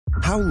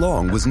How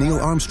long was Neil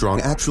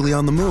Armstrong actually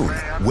on the moon?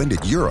 When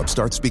did Europe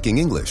start speaking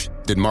English?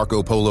 Did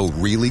Marco Polo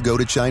really go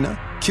to China?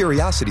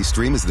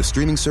 CuriosityStream is the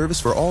streaming service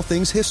for all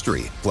things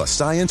history, plus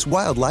science,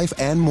 wildlife,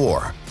 and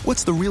more.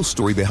 What's the real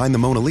story behind the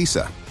Mona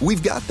Lisa?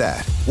 We've got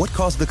that. What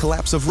caused the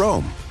collapse of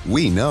Rome?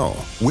 We know.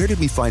 Where did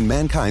we find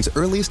mankind's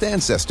earliest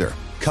ancestor?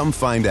 Come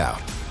find out.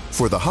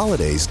 For the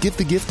holidays, give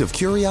the gift of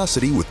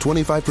curiosity with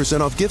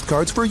 25% off gift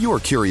cards for your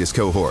curious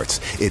cohorts.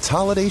 It's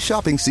holiday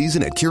shopping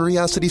season at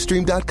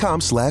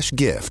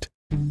curiositystream.com/gift.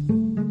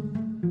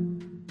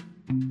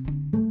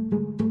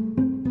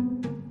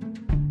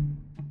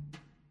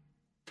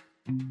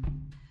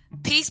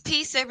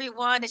 Peace,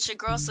 everyone. It's your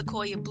girl,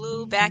 Sequoia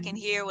Blue, back in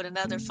here with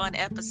another fun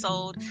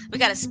episode. We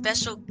got a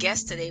special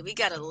guest today. We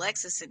got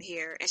Alexis in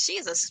here, and she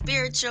is a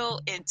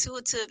spiritual,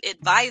 intuitive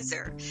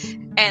advisor.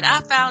 And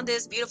I found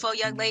this beautiful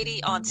young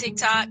lady on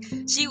TikTok.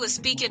 She was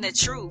speaking the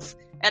truth,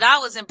 and I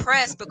was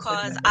impressed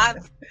because I'm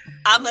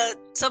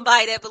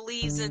somebody that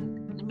believes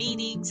in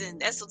meanings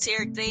and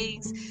esoteric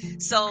things.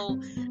 So,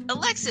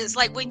 Alexis,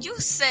 like when you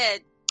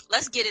said,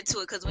 let's get into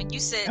it, because when you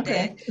said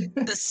that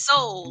the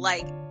soul,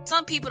 like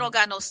some people don't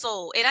got no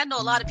soul, and I know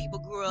a lot of people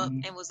grew up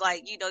and was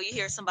like, you know, you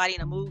hear somebody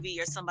in a movie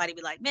or somebody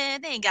be like,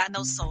 man, they ain't got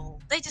no soul.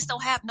 They just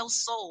don't have no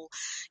soul.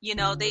 You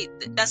know,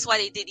 that's why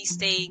they did these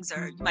things,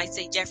 or you might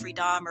say Jeffrey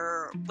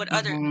Dahmer, but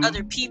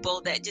other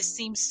people that just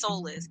seem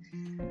soulless.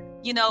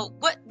 You know,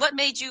 what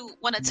made you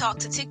want to talk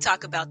to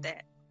TikTok about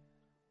that?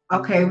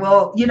 Okay,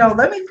 well, you know,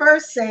 let me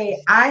first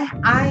say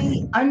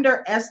I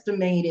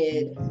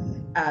underestimated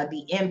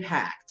the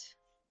impact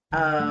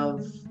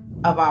of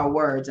our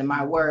words and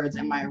my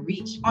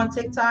reach on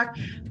TikTok,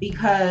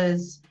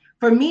 because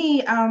for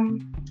me,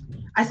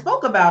 I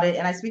spoke about it,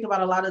 and I speak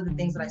about a lot of the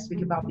things that I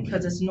speak about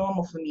because it's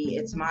normal for me.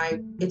 It's my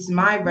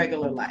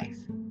regular life,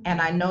 and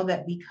I know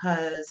that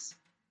because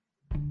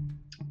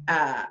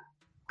I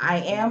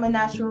am a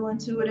natural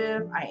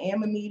intuitive, I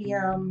am a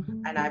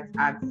medium, and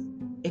I've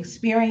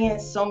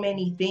experienced so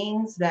many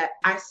things that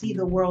I see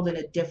the world in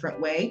a different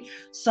way.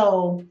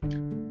 So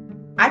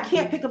I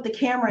can't pick up the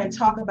camera and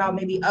talk about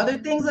maybe other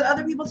things that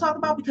other people talk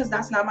about, because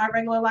that's not my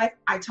regular life.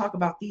 I talk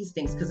about these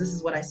things because this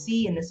is what I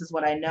see and this is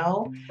what I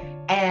know.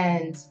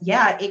 And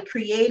yeah, it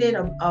created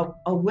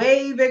a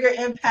way bigger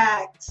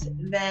impact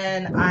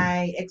than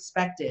I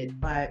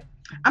expected. But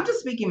I'm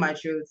just speaking my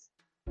truth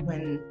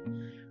when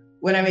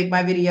I make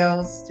my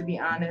videos, to be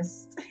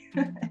honest.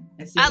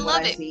 I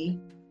love it.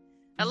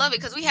 I love it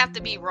because we have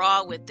to be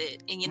raw with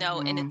it. And, you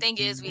know, and the thing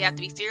is, we have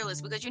to be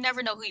fearless, because you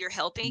never know who you're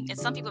helping. And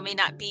some people may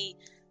not be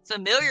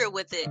familiar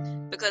with it,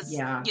 because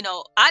you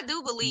know, I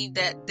do believe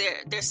that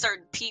there's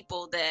certain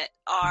people that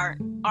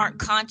aren't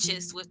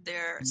conscious with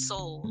their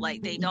soul.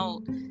 Like I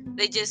don't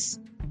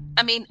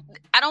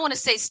want to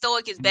say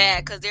stoic is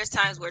bad, because there's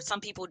times where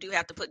some people do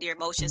have to put their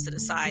emotions to the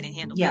side and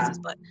handle business,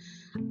 but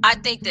I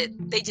think that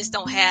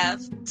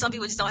some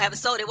people just don't have a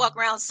soul. They walk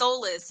around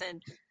soulless.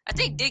 And I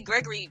think Dick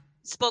Gregory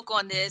spoke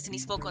on this, and he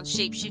spoke on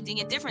shapeshifting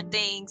and different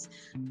things.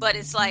 But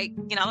it's like,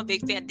 you know, I'm a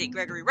big fan of Dick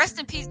Gregory. Rest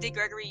in peace, Dick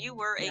Gregory. You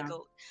were a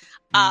goat.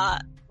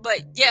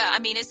 But yeah, I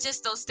mean, it's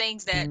just those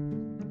things that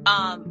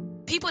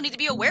people need to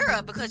be aware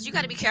of, because you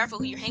got to be careful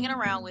who you're hanging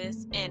around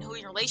with and who you're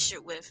in a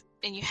relationship with,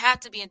 and you have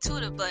to be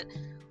intuitive. But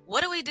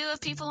what do we do if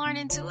people aren't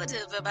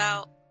intuitive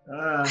about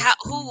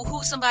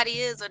who somebody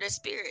is or their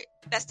spirit?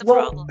 That's the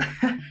problem.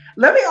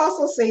 Let me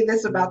also say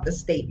this about the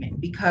statement,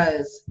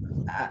 because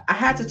I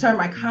had to turn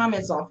my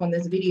comments off on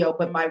this video,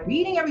 but by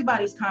reading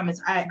everybody's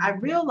comments, I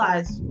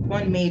realized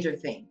one major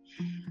thing.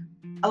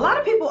 A lot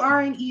of people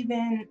aren't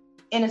even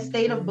in a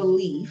state of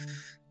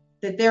belief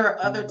that there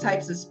are other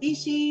types of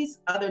species,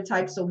 other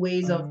types of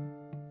ways of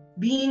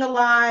being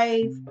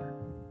alive,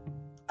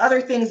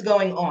 other things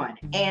going on.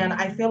 And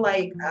I feel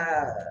like,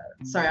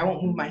 sorry, I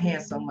won't move my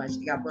hands so much.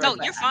 No,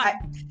 you're fine.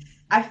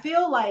 I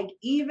feel like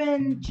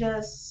even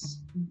just,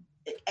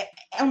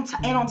 and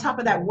on top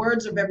of that,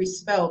 words are very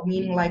spelled,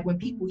 meaning like when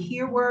people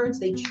hear words,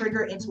 they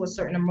trigger into a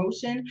certain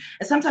emotion,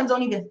 and sometimes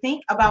don't even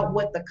think about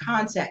what the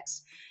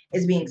context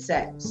is being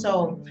said.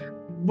 So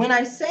when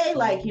I say,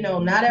 like, you know,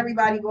 not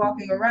everybody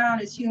walking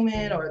around is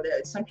human, or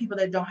there's some people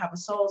that don't have a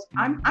soul,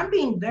 I'm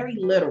being very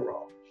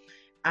literal.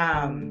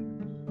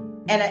 And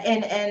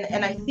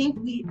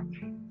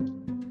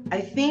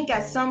I think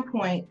at some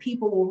point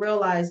people will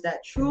realize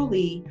that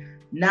truly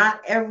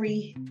not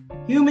every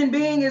human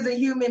being is a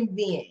human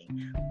being.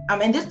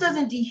 And this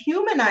doesn't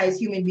dehumanize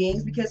human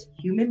beings, because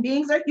human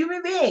beings are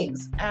human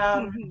beings.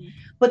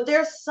 But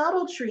there's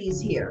subtleties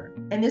here,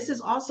 and this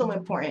is also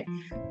important.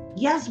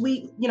 Yes,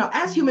 we, you know,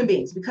 as human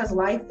beings, because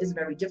life is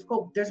very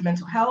difficult, there's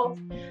mental health,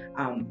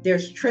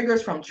 there's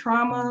triggers from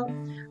trauma.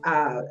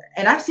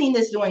 And I've seen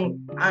this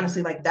doing,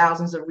 honestly, like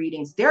thousands of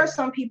readings. There are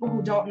some people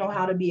who don't know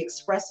how to be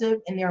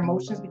expressive in their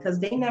emotions because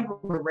they never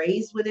were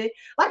raised with it.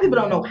 A lot of people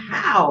don't know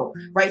how,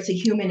 right, to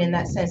human in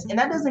that sense. And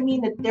that doesn't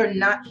mean that they're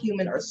not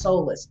human or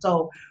soulless.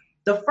 So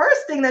the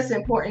first thing that's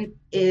important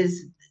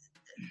is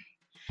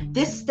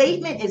This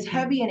statement is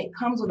heavy, and it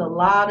comes with a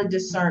lot of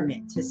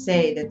discernment to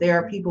say that there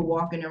are people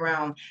walking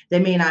around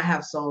that may not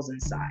have souls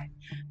inside,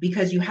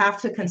 because you have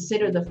to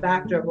consider the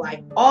factor of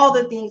like all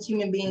the things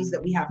human beings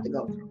that we have to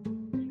go through,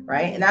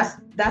 right? And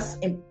that's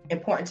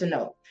important to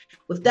know.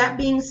 With that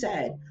being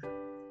said,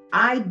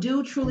 I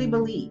do truly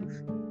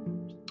believe,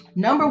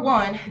 number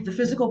one, the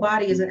physical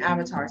body is an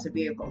avatar, it's a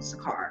vehicle, it's a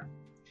car.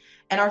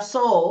 And our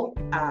soul,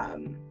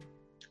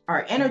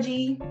 our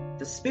energy,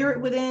 the spirit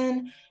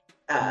within,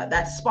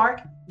 that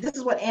spark, this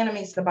is what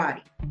animates the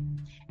body.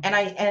 And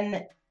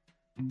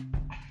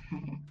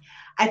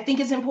I think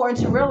it's important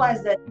to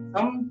realize that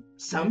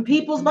some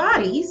people's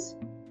bodies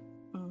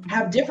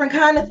have different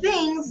kind of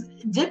things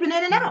dipping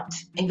in and out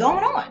and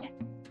going on.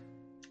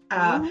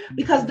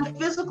 Because the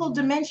physical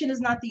dimension is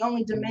not the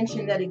only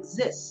dimension that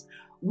exists.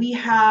 We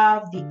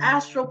have the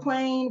astral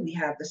plane, we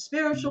have the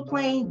spiritual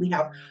plane, we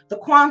have the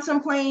quantum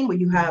plane, where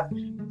you have,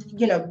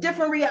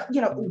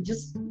 different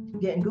just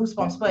getting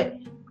goosebumps, but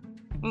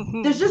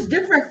there's just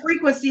different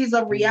frequencies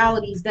of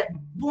realities that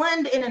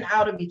blend in and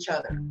out of each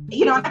other.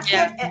 I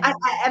can't,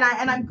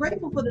 and I'm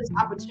grateful for this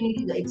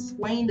opportunity to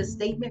explain the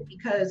statement,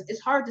 because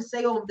it's hard to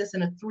say all of this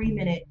in a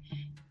 3-minute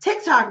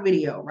TikTok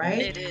video, right?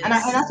 It is. And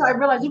that's why I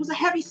realized it was a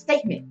heavy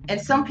statement. And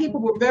some people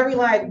were very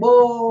like,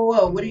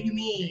 whoa, what do you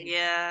mean?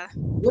 Yeah.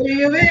 What do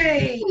you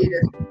mean?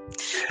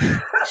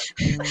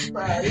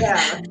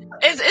 Yeah.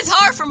 It's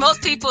hard for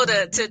most people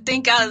to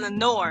think out of the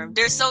norm.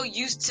 They're so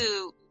used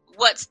to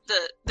what's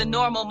the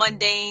normal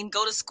mundane,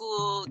 go to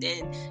school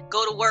and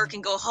go to work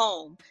and go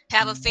home,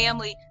 have a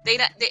family.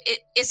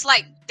 It's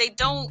like they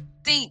don't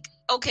think,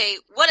 okay,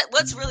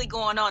 what's really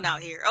going on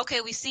out here?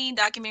 Okay, we've seen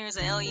documentaries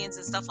on aliens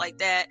and stuff like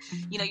that.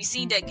 You've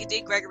seen that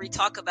Dick Gregory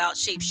talk about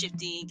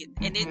shapeshifting,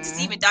 and it's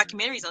even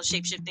documentaries on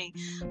shapeshifting.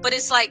 But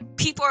it's like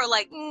people are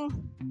like, well,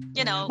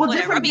 whatever.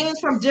 Different beings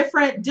from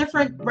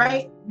different,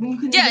 right? You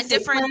can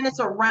different planets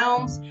or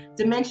realms,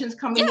 dimensions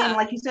coming in,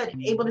 like you said,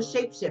 able to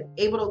shapeshift,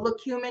 able to look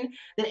human,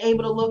 then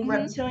able to look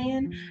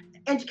reptilian.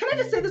 And can I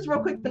just say this real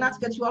quick, but not to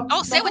get you off?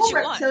 Oh, say what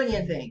you want. The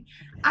reptilian thing.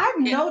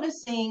 I'm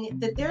noticing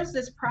that there's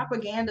this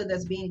propaganda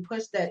that's being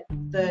pushed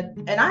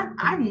and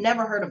I've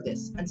never heard of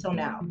this until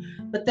now,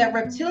 but that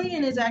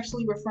reptilian is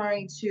actually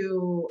referring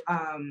to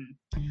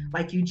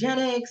like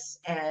eugenics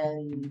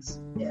and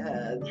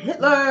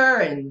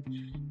Hitler and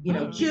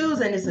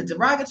Jews, and it's a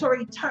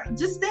derogatory term,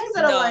 just things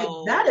that are like,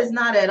 that is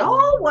not at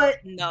all what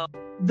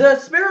the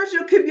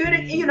spiritual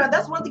community,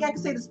 that's one thing I can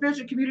say the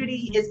spiritual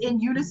community is in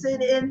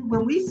unison in.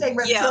 When we say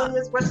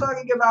reptilians, we're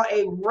talking about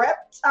a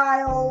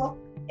reptile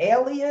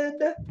alien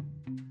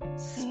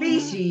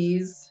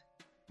species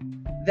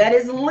that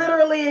is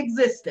literally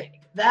existing.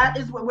 That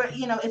is what we're,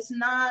 it's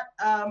not,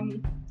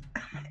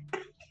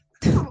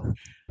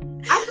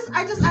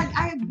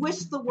 I wish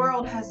the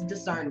world has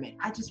discernment.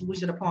 I just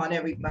wish it upon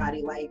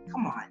everybody. Like,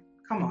 come on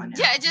now.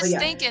 Yeah,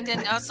 think, and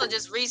then also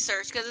just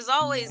research, because there's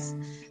always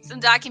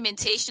some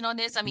documentation on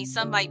this. I mean,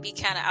 some might be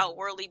kind of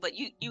outwardly, but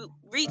you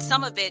read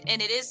some of it,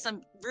 and it is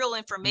some real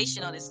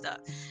information on this stuff.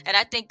 And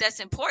I think that's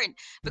important,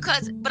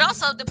 but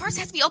also the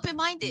person has to be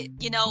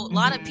open-minded. A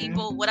lot of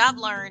people, what I've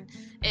learned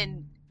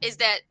is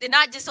that they're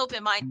not just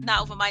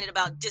not open-minded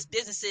about just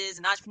businesses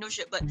and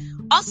entrepreneurship, but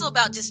also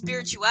about just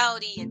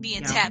spirituality and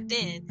being tapped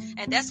in.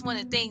 And that's one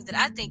of the things that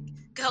I think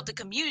could help the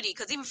community.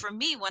 Because even for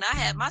me, when I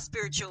had my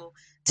spiritual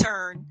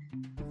turn,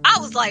 I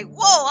was like,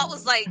 whoa, I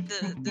was like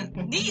the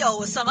Neo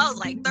or something. I was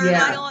like third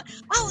eye on.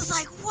 I was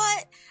like,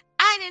 what?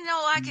 I didn't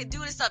know I could do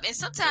this stuff. And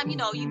sometimes,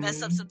 you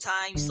mess up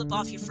sometimes, you slip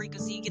off your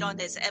frequency, you get on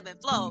this ebb and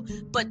flow.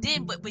 But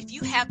if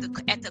you have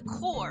at the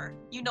core,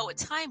 what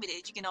time it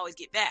is, you can always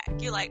get back.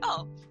 You're like,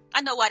 oh,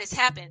 I know why this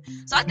happened.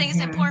 So I think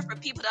it's important for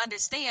people to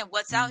understand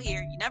what's out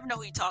here. You never know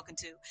who you're talking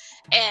to.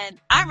 And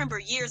I remember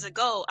years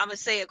ago, I'm going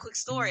to say a quick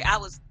story. I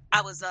was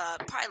probably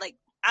like,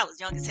 I was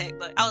young as heck,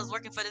 but I was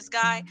working for this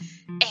guy,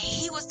 and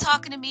he was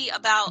talking to me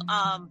about,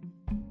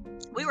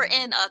 we were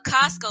in a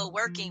Costco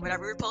working,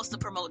 whatever. We were supposed to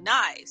promote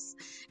knives,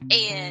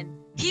 and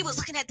he was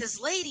looking at this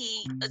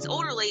lady, this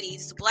older lady,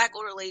 this black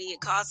older lady at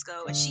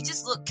Costco, and she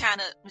just looked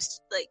kind of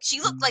like,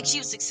 she looked like she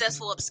was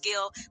successful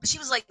upscale, but she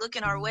was like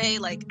looking our way,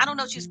 like, I don't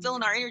know if she was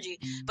feeling our energy,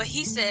 but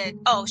he said,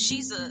 oh,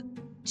 she's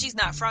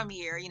not from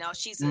here,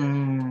 she's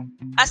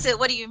I said,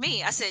 what do you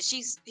mean? I said,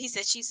 he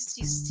said,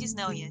 she's an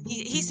alien.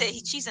 He said,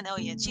 she's an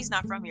alien. She's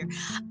not from here.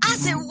 I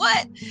said,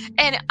 what?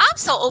 And I'm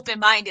so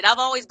open-minded. I've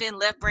always been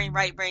left brain,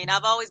 right brain.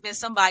 I've always been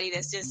somebody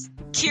that's just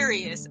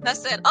curious. And I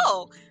said,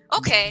 oh,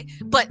 okay.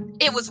 But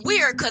it was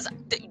weird because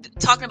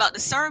talking about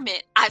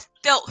discernment, I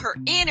felt her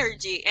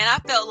energy and I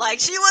felt like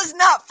she was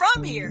not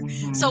from here.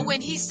 So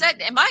when he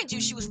said, and mind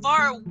you, she was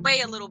far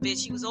away a little bit.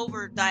 She was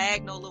over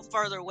diagonal, a little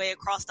further away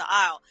across the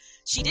aisle.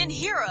 She didn't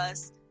hear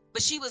us,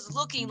 but she was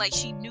looking like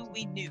she knew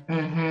we knew.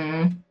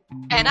 And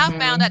I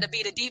found that to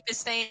be the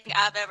deepest thing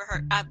I've ever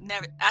heard.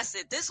 I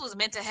said, this was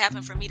meant to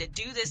happen for me to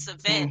do this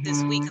event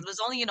this week. It was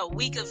only a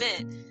week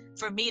event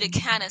for me to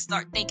kind of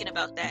start thinking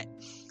about that.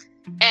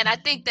 And I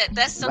think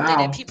that's something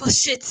that people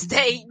should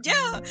stay.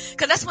 Yeah.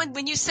 Cause that's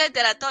when you said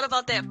that, I thought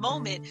about that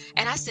moment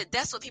and I said,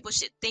 that's what people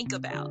should think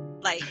about.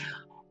 Like,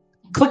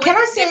 But can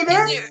I say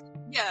this?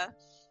 Yeah.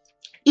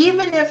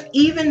 Even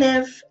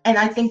if, and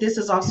I think this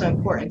is also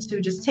important too,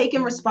 just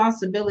taking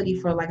responsibility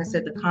for, like I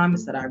said, the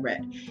comments that I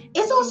read.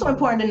 It's also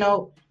important to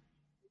know,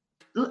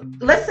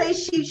 let's say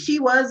she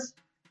was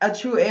a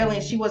true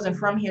alien, she wasn't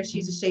from here,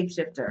 she's a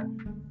shapeshifter.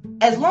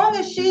 As long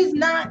as she's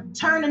not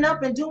turning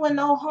up and doing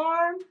no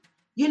harm,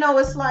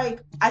 it's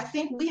like, I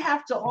think we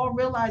have to all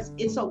realize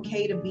it's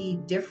okay to be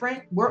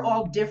different. We're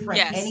all different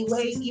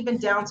anyway, even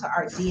down to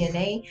our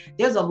DNA.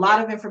 There's a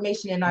lot of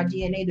information in our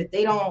DNA that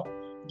they don't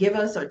give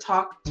us or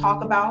talk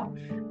about.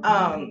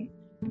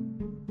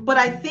 But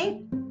I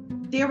think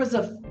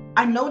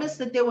I noticed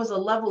that there was a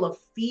level of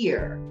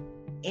fear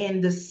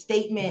in the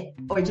statement,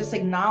 or just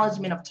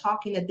acknowledgement of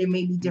talking that there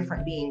may be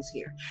different beings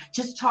here.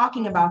 Just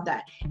talking about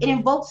that, it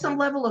invokes some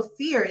level of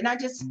fear. And I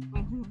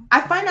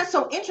find that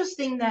so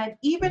interesting, that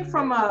even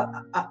from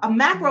a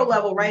macro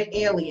level, right,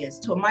 aliens,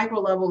 to a micro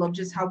level of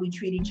just how we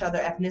treat each other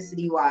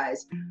ethnicity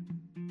wise.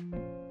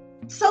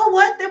 So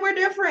what that we're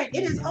different?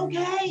 It is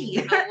okay.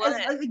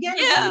 Again,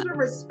 as long as we're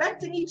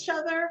respecting each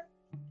other,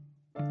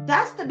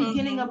 that's the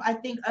beginning of, I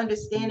think,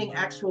 understanding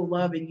actual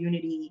love and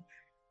unity.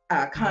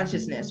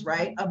 Consciousness,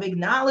 right? Of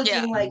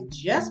acknowledging, like,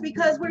 just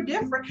because we're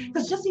different,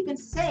 because just even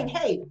saying,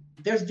 hey,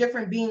 there's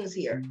different beings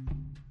here,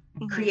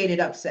 created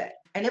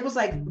upset. And it was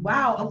like,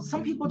 wow,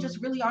 some people just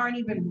really aren't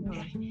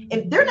even,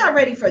 if they're not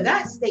ready for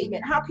that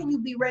statement, how can you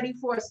be ready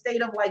for a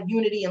state of like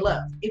unity and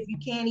love if you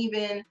can't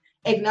even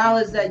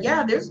acknowledge that,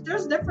 there's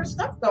different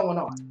stuff going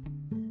on.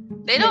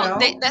 They don't,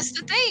 that's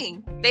the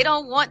thing. They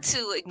don't want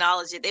to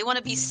acknowledge it. They want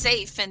to be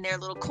safe in their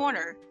little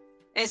corner.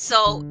 And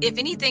so if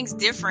anything's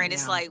different,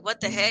 it's like,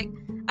 what the heck?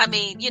 I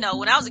mean,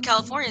 when I was in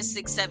California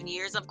 6-7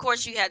 years, of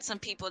course you had some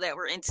people that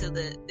were into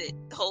the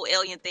whole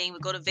alien thing,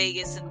 would go to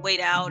Vegas and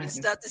wait out and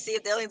stuff to see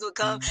if the aliens would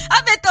come.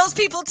 I met those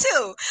people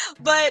too.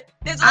 But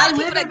there's a lot of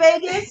people live in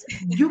Vegas.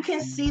 You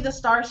can see the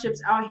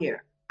starships out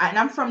here. And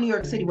I'm from New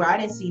York City, where I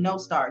didn't see no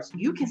stars.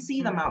 You can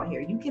see them out here.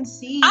 You can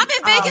see I'm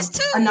in Vegas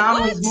too.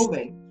 Anomalies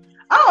moving.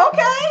 Oh,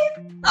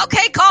 okay.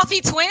 Okay,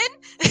 coffee twin.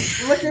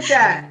 Look at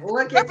that.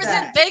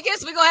 Represent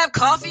Vegas. We're going to have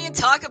coffee and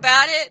talk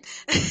about it.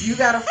 You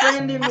got a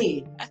friend in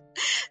me.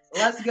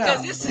 Let's go.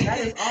 That is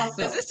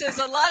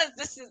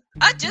awesome.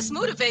 I just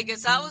moved to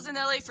Vegas. I was in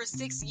LA for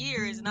 6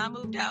 years, and I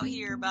moved out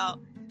here about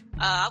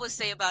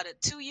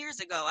 2 years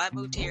ago. I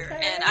moved here,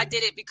 and I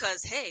did it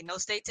because, hey, no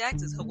state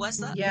taxes.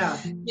 What's up? Yeah.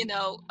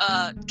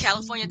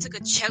 California took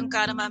a chunk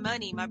out of my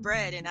money, my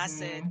bread, and I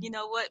said, you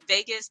know what,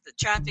 Vegas, the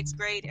traffic's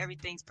great,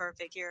 everything's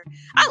perfect here.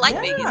 I like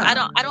Vegas.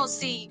 I don't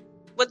see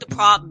what the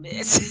problem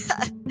is.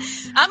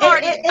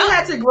 It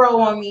had to grow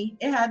on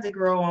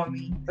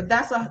me. But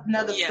that's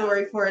another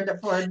story for another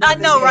I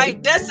know, day.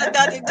 Right? That's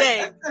another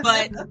day.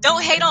 But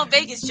don't hate on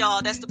Vegas,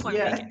 y'all. That's the point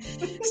I'm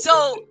making.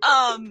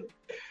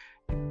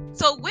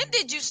 So when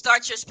did you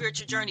start your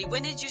spiritual journey?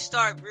 When did you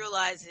start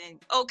realizing,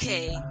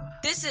 okay,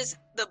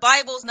 the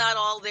Bible's not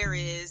all there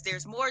is.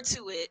 There's more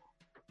to it.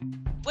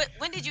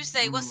 When did you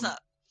say, what's up?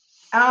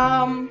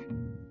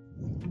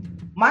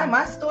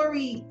 My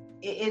story,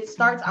 it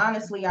starts,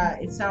 honestly,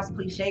 it sounds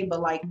cliche, but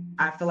like,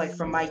 I feel like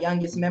from my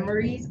youngest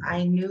memories,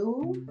 I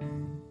knew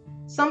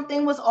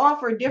something was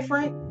off or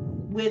different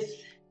with,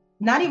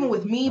 not even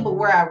with me, but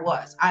where I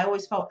was. I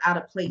always felt out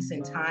of place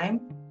in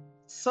time,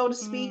 so to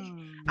speak.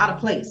 Out of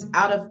place,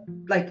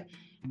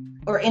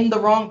 or in the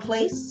wrong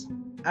place.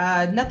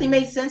 Nothing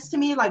made sense to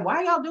me. Like, why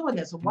are y'all doing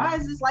this? Why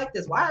is this like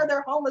this? Why are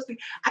there homeless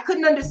people? I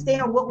couldn't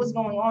understand what was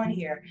going on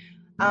here.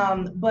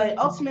 But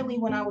ultimately,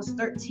 when I was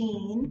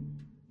 13,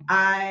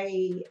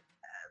 I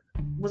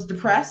was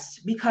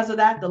depressed because of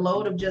that. The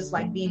load of just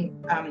like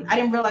being, I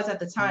didn't realize at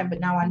the time, but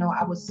now I know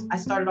I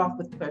started off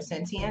with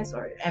clairsentience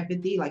or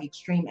empathy, like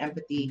extreme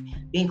empathy.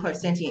 Being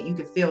clairsentient, you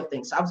could feel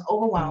things. So I was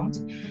overwhelmed.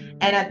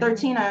 And at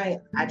 13, I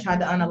tried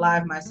to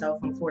unalive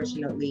myself,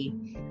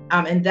 unfortunately.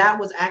 And that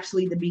was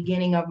actually the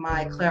beginning of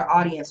my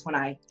clairaudience, when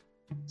I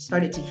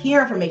started to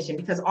hear information,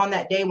 because on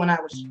that day when I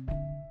was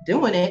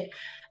doing it,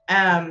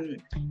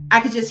 I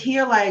could just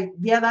hear like,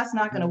 yeah, that's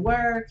not going to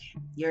work.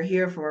 You're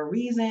here for a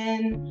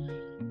reason.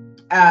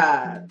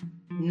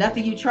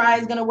 Nothing you try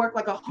is going to work.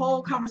 Like, a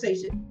whole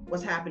conversation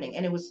was happening.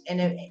 And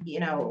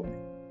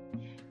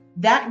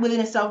that within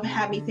itself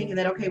had me thinking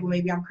that, okay, well,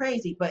 maybe I'm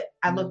crazy. But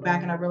I look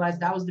back and I realized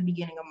that was the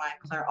beginning of my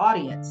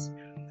clairaudience,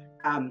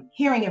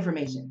 hearing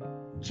information,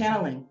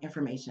 channeling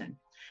information.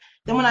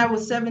 Then when I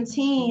was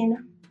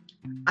 17,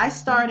 I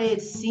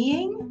started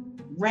seeing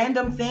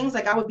random things.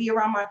 Like, I would be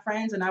around my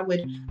friends and I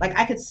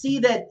could see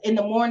that in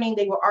the morning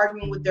they were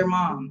arguing with their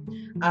mom,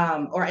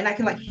 and I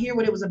could like hear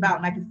what it was about,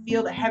 and I could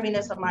feel the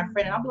heaviness of my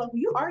friend, and I'll be like, were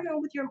you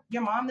arguing with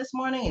your mom this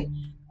morning? And,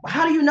 well,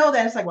 how do you know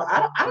that? It's like, well,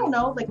 I don't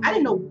know. Like, I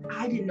didn't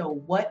know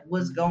what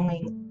was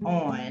going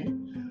on.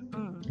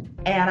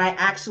 And I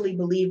actually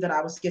believed that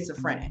I was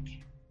schizophrenic.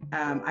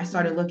 I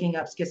started looking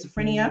up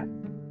schizophrenia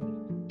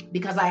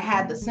because I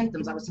had the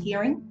symptoms. I was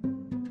hearing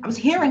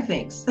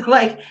things.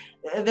 Like,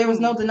 there was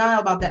no denial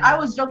about that. I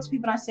always joke to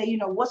people and I say,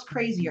 what's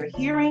crazier,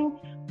 hearing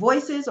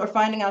voices or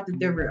finding out that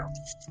they're real.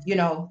 You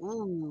know,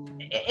 Ooh.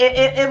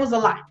 it was a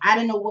lot. I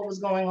didn't know what was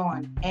going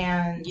on.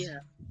 And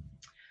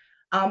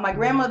my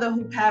grandmother,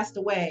 who passed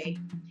away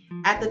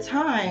at the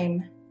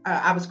time,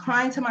 I was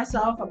crying to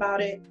myself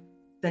about it.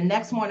 The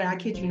next morning, I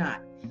kid you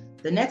not,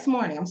 the next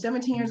morning, I'm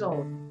 17 years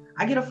old.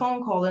 I get a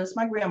phone call, and it's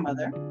my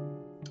grandmother.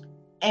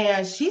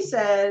 And she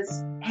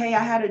says, hey,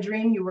 I had a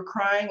dream you were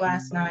crying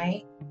last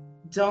night.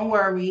 Don't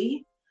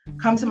worry.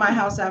 Come to my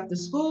house after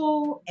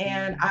school,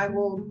 and I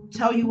will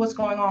tell you what's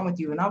going on with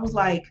you. And I was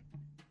like,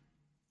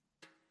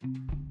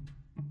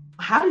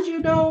 how did you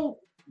know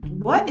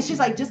what? And she's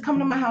like, just come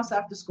to my house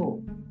after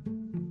school.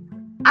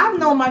 I've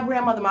known my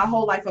grandmother my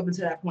whole life up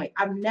until that point.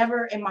 I've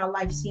never in my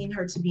life seen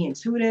her to be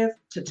intuitive,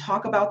 to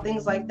talk about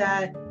things like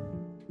that.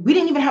 We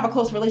didn't even have a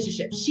close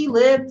relationship. She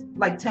lived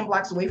like 10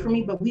 blocks away from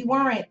me, but we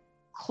weren't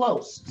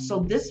close. So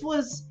this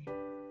was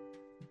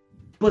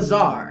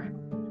bizarre.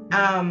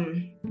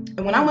 And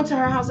when I went to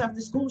her house after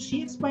school,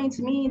 she explained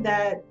to me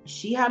that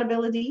she had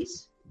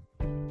abilities.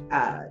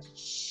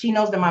 She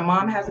knows that my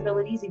mom has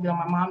abilities, even though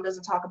my mom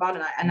doesn't talk about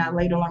it. And I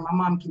later learned my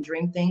mom can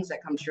dream things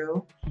that come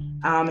true.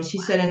 And she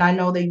said, and I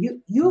know that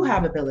you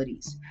have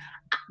abilities.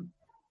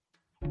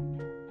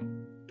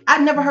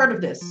 I'd never heard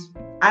of this.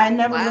 I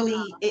never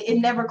really, it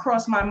never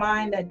crossed my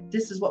mind that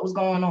this is what was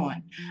going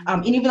on.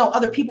 And even though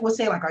other people would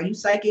say, like, are you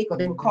psychic? Or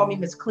they would call me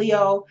Miss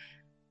Cleo.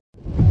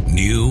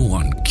 New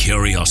on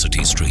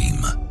Curiosity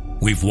Stream,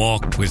 we've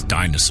walked with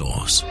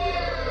dinosaurs.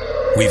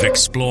 We've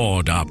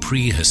explored our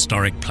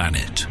prehistoric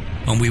planet,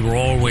 and we were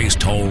always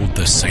told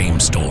the same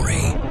story.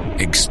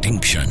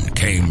 Extinction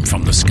came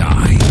from the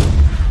sky.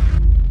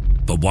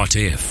 But what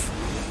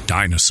if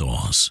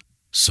dinosaurs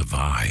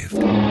survived?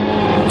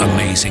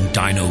 Amazing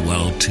Dino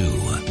World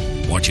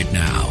 2. Watch it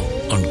now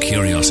on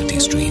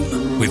Curiosity Stream.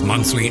 With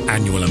monthly,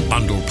 annual, and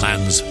bundle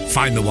plans,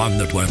 find the one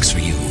that works for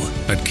you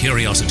at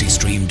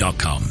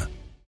curiositystream.com.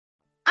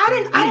 I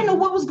didn't know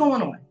what was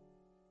going on.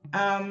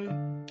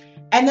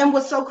 And then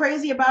what's so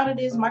crazy about it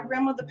is my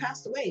grandmother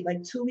passed away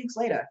like 2 weeks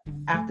later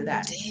after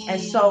that. Dang.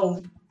 And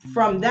so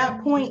from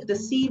that point, the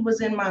seed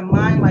was in my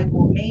mind, like,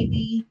 well,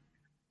 maybe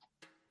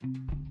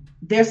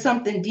there's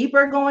something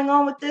deeper going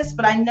on with this,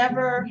 but I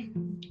never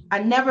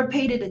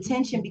paid it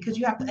attention because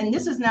you have to, and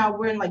this is now,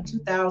 we're in like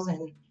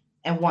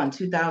 2001,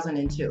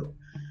 2002.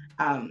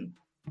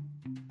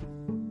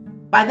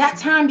 By that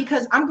time,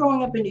 because I'm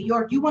growing up in New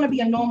York, you want to be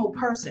a normal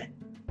person,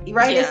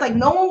 right? Yeah. It's like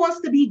no one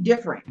wants to be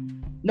different.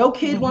 No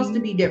kid wants to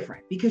be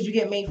different because you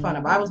get made fun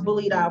of. I was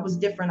bullied. I was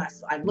different.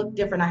 I looked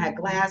different. I had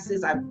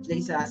glasses. They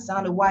said I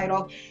sounded white.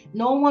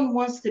 No one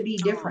wants to be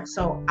different.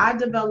 So I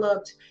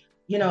developed,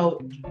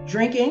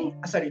 drinking.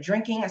 I started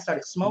drinking. I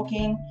started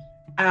smoking.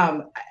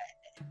 And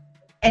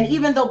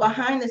even though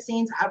behind the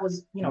scenes I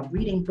was,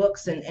 reading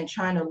books and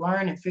trying to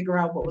learn and figure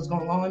out what was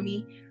going on with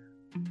me,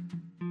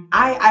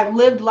 I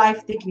lived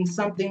life thinking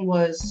something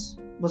was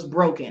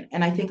broken.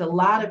 And I think a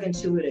lot of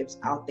intuitives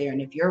out there,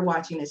 and if you're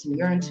watching this and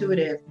you're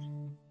intuitive,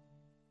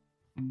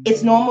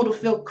 it's normal to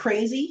feel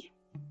crazy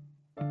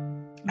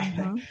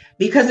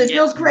because it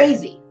feels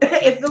crazy.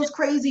 It feels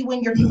crazy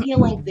when you're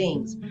feeling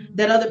things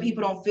that other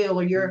people don't feel,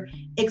 or you're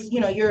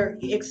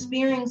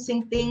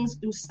experiencing things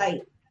through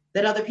sight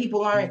that other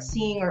people aren't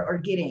seeing or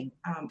getting.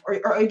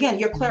 Or again,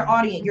 you're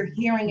clairaudient, you're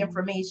hearing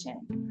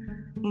information.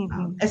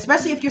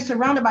 Especially if you're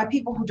surrounded by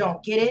people who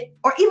don't get it,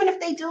 or even if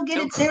they do get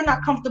it, they're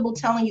not comfortable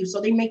telling you, so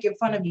they make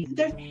fun of you.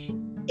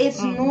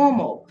 It's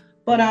normal.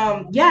 But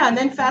and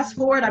then fast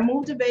forward, I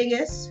moved to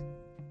Vegas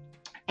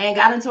and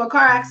got into a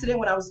car accident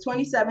when I was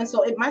 27.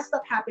 So my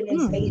stuff happened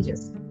in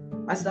stages.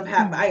 My stuff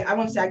happened. I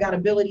want to say I got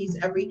abilities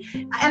and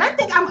I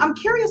think I'm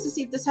curious to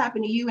see if this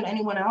happened to you and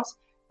anyone else.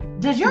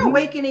 Does your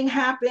awakening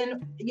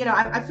happen?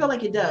 I feel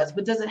like it does,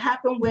 but does it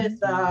happen with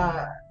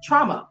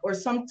trauma or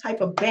some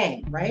type of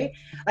bang, right?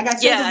 Like I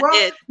said,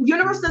 the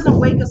universe doesn't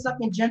wake us up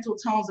in gentle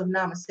tones of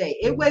namaste.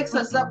 It wakes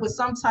us up with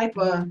some type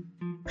of,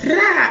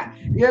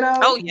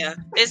 Oh yeah,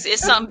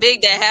 it's something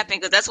big that happened,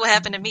 because that's what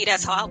happened to me.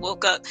 That's how I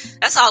woke up.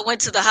 That's how I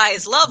went to the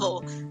highest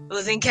level. It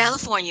was in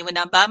California when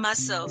I'm by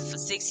myself for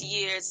 6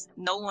 years.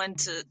 No one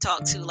to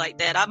talk to like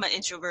that. I'm an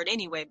introvert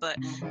anyway, but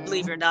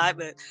believe it or not,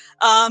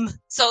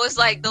 so it's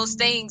like those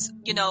things,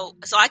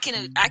 so I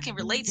can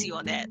relate to you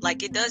on that.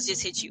 Like it does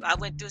just hit you. I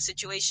went through a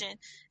situation,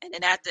 and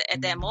then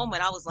at that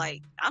moment I was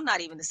like, I'm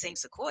not even the same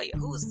Sequoia.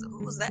 Who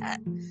was that?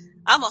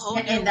 I'm a whole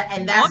and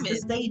that's woman. The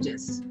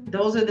stages.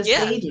 Those are the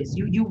stages.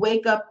 You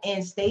wake up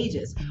in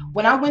stages.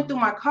 When I went through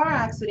my car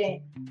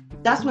accident,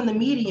 that's when the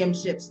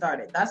mediumship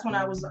started. That's when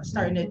I was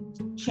starting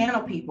to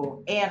channel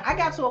people. And I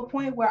got to a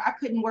point where I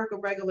couldn't work a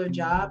regular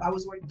job. I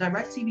was working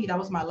DirecTV. That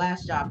was my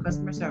last job,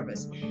 customer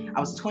service. I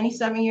was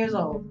 27 years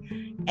old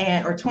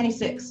or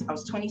 26. I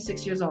was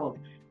 26 years old.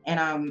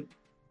 And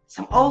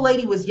some old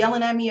lady was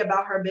yelling at me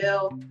about her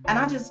bill. And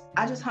I just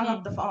hung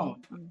up the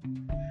phone.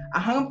 I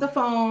hung up the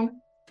phone.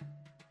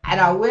 And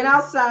I went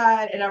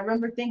outside, and I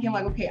remember thinking,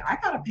 like, okay, I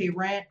gotta pay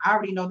rent. I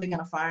already know they're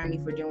gonna fire me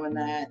for doing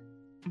that.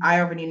 I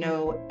already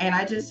know. And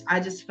I just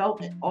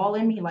felt it all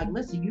in me, like,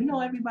 listen,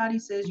 everybody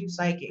says you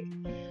psychic.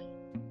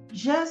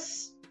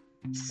 Just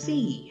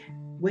see.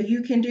 what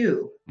you can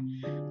do.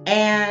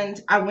 And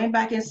I went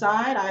back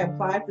inside. I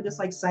applied for this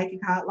like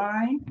psychic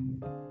hotline.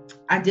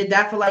 I did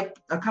that for like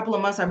a couple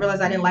of months. I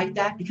realized I didn't like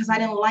that because I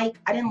don't like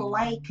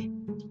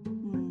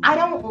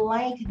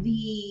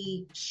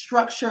the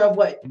structure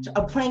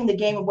of playing the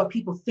game of what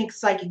people think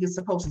psychic is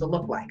supposed to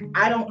look like.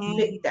 I don't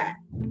fit that.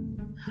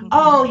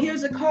 Oh,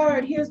 here's a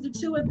card. Here's the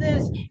two of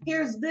this.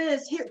 Here's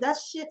this. Here, that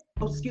shit.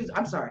 Oh, excuse me.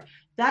 I'm sorry.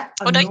 That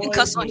annoys no, you can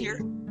cuss me. on here.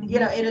 You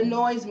know, it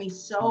annoys me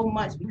so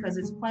much because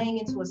it's playing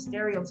into a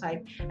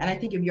stereotype. And I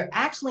think if you're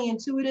actually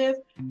intuitive,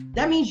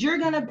 that means you're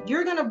gonna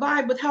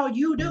vibe with how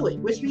you do it,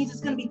 which means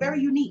it's gonna be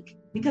very unique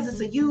because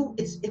it's you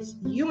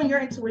and your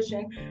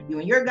intuition, you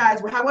and your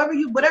guides, whatever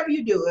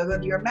you do,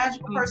 whether you're a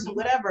magical person,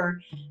 whatever.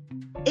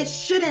 It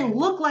shouldn't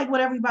look like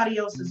what everybody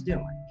else is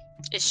doing.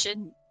 It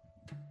shouldn't.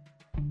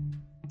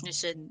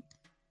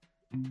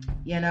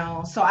 You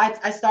know, so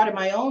I started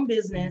my own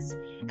business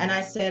and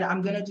I said,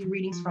 I'm going to do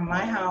readings from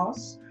my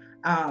house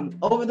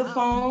over the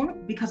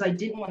phone because I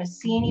didn't want to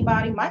see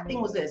anybody. My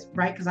thing was this,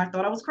 right? Because I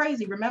thought I was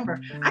crazy. Remember,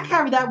 I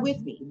carried that with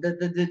me.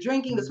 The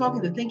drinking, the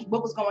smoking, the thinking,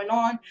 what was going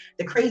on,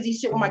 the crazy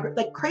shit with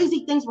like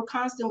crazy things were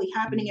constantly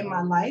happening in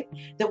my life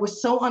that were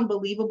so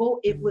unbelievable.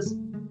 It was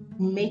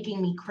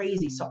making me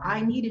crazy. So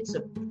I needed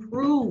to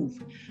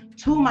prove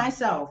to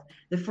myself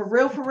that for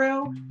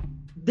real,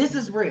 this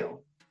is real.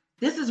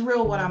 This is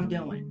real what I'm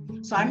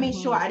doing. So I made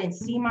sure I didn't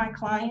see my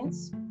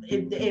clients.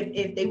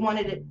 If they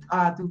wanted it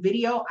through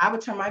video, I would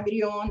turn my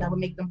video on. That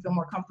would make them feel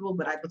more comfortable,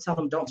 but I would tell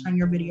them, don't turn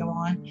your video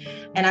on.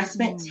 And I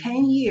spent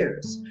 10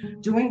 years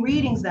doing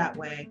readings that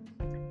way.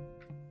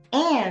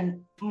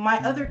 And my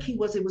other key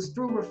was it was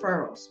through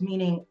referrals,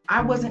 meaning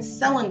I wasn't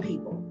selling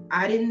people.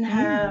 I didn't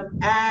have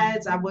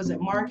ads. I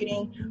wasn't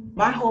marketing.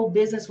 My whole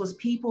business was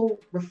people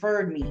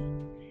referred me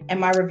and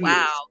my reviews.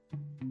 Wow.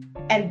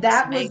 And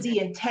that was the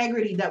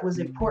integrity that was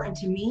important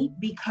to me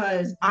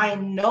because I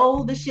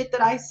know the shit that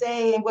I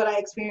say and what I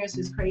experience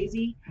is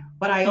crazy,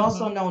 but I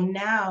also know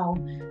now,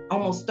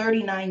 almost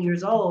 39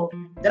 years old,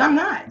 that I'm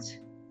not,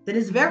 that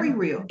it's very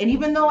real. And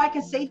even though I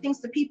can say things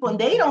to people and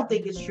they don't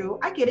think it's true,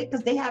 I get it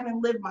because they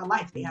haven't lived my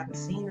life. They haven't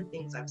seen the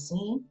things I've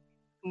seen.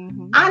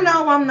 I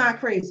know I'm not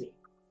crazy.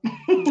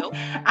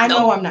 I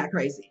know I'm not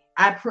crazy.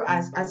 I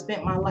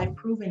spent my life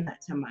proving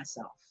that to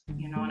myself.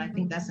 You know, and I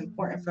think that's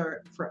important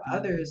for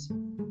others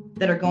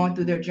that are going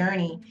through their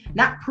journey.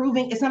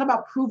 It's not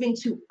about proving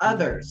to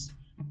others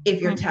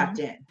if you're tapped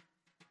in.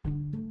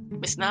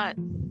 It's not.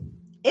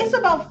 It's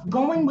about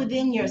going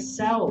within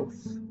yourself.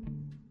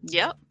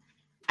 Yep.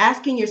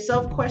 Asking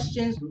yourself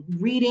questions,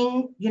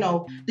 reading, you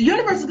know, the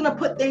universe is going to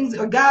put things,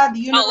 or God, the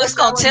universe. Oh, it's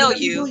going to tell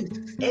you.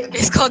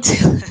 It's going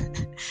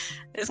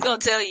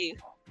to tell you.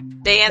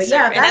 The answer.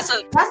 Yeah, that's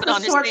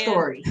the short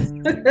story.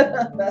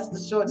 That's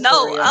the short story.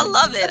 No, I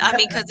love it. I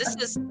mean,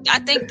 because I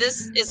think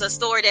this is a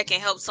story that can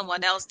help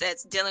someone else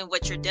that's dealing with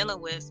what you're dealing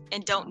with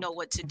and don't know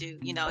what to do,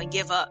 you know, and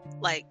give up.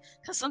 Like,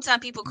 because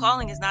sometimes people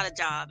calling is not a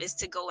job; it's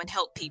to go and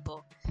help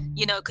people,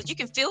 you know, because you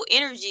can feel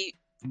energy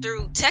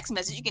through text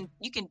message.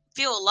 You can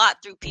feel a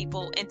lot through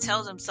people and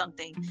tell them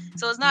something.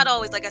 So it's not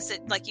always, like I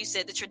said, like you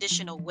said, the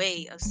traditional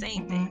way of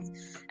saying things.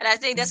 And I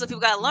think that's what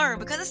people got to learn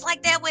because it's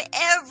like that with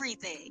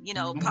everything, you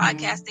know,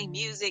 podcasting,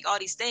 music, all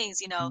these things,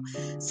 you know.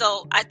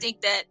 So I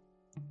think that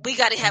we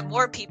got to have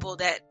more people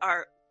that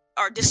are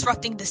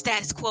disrupting the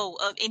status quo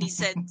of any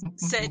said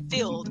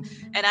field.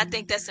 And I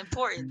think that's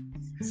important.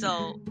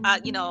 So,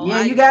 you know.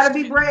 Yeah, you got to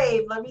be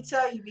brave, let me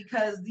tell you,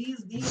 because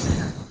these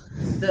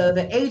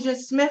the Agent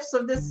Smiths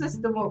of this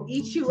system will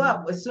eat you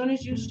up as soon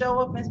as you show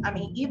up. I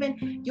mean,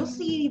 you'll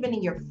see it even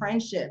in your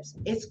friendships.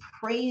 It's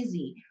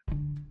crazy.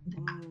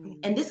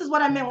 And this is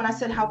what I meant when I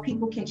said how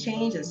people can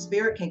change and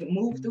spirit can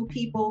move through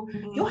people.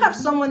 You'll have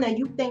someone that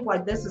you think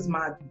like, this is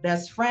my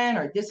best friend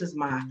or this is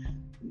my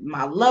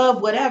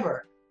love,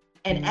 whatever.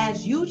 And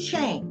as you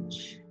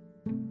change,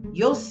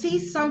 you'll see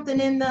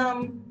something in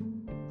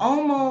them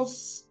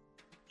almost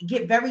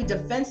get very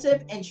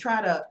defensive and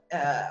try to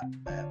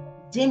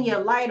dim your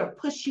light or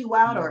push you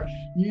out or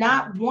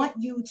not want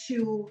you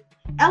to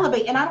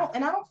elevate. And I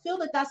don't feel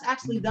that that's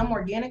actually them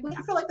organically.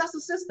 I feel like that's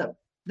a system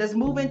that's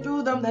moving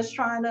through them, that's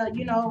trying to,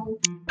 you know.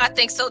 I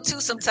think so too.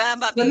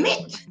 Sometimes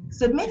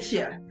submit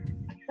you.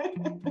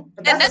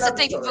 And that's the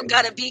thing people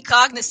got to be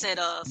cognizant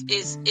of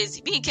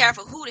is being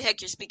careful who the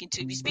heck you're speaking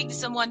to. If you speak to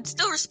someone,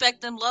 still respect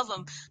them, love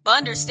them, but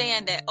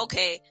understand that,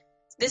 okay,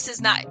 this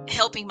is not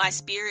helping my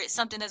spirit.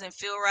 Something doesn't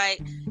feel right,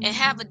 and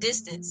have a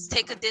distance.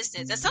 Take a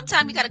distance. And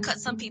sometimes you got to cut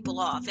some people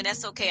off, and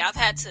that's okay. I've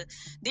had to,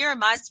 during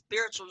my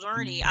spiritual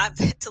journey, I've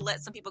had to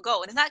let some people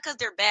go, and it's not because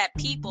they're bad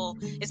people.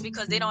 It's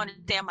because they don't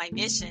understand my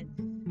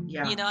mission.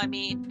 Yeah. You know what I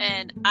mean?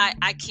 And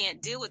I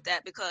can't deal with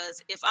that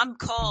because if I'm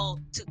called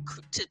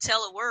to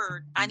tell a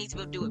word, I need to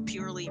be able to do it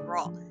purely and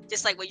raw.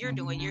 Just like what you're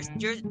doing.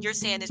 You're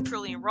saying it's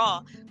purely and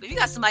raw. But if you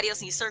got somebody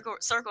else in your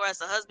circle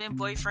as a husband,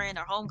 boyfriend,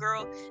 or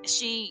homegirl,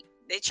 and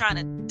they trying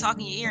to talk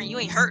in your ear and you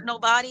ain't hurt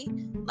nobody,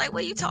 like,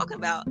 what are you talking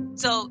about?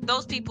 So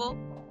those people,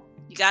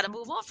 you got to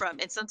move on from.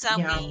 And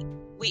sometimes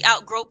we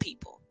outgrow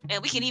people.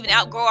 And we can even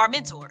outgrow our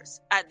mentors.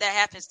 That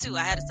happens too.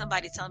 I had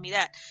somebody tell me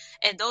that.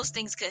 And those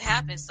things could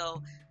happen.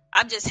 So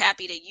I'm just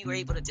happy that you were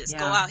able to just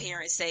go out here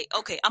and say,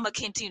 okay, I'm going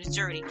to continue the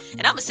journey.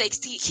 And I'm going to say,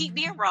 keep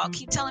being raw.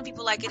 Keep telling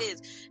people like it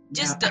is.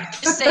 Just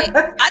say,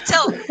 I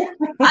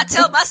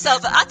tell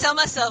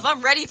myself,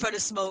 I'm ready for the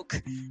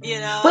smoke, you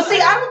know? But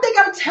see, I don't think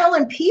I'm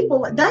telling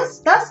people.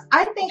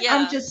 I think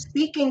I'm just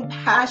speaking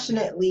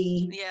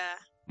passionately. Yeah.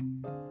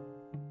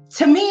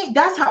 To me,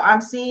 that's how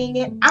I'm seeing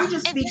it. I'm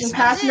just speaking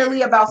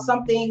passionately about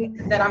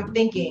something that I'm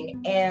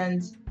thinking.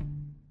 And,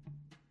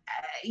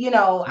 you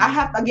know, I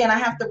have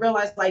to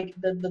realize like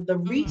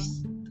the reach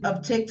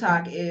of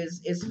TikTok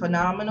is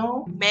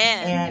phenomenal,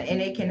 man,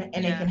 and it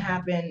can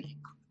happen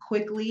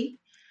quickly.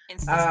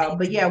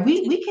 But yeah,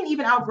 we can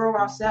even outgrow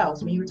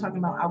ourselves. When you were talking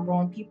about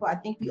outgrowing people, I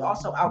think we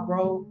also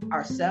outgrow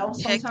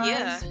ourselves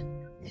sometimes.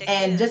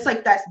 And just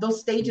like that, those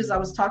stages I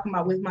was talking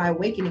about with my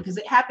awakening, because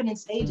it happened in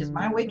stages.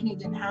 My awakening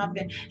didn't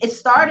happen. It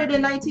started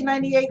in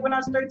 1998 when I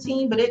was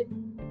 13, but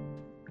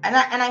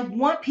I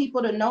want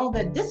people to know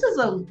that this is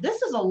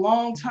a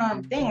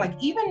long-term thing. Like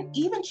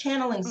even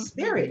channeling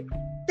spirit,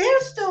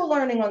 they're still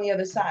learning on the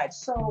other side.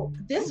 So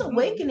this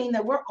awakening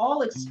that we're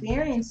all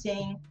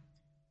experiencing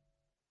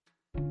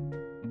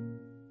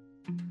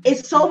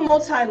is so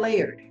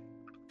multi-layered.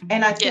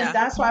 And I think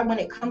that's why when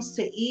it comes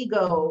to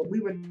ego,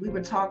 we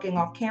were talking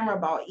off camera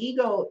about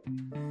ego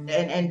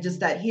and just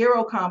that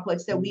hero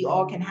complex that we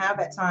all can have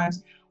at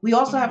times. We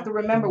also have to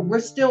remember we're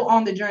still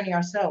on the journey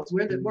ourselves.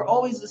 We're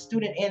always the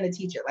student and the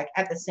teacher, like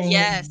at the same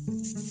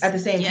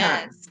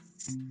time.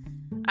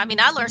 I mean,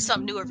 I learn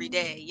something new every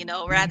day, you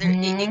know,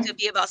 it could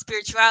be about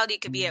spirituality,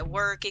 it could be at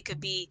work, it could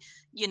be,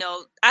 you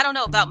know, I don't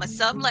know about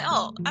myself. I'm like,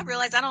 oh, I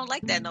realize I don't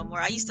like that no more.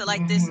 I used to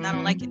like this and I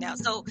don't like it now.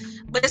 So,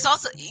 but it's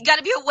also, you got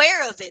to be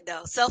aware of it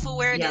though.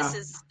 Self-awareness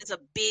is a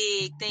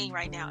big thing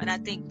right now. And I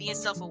think being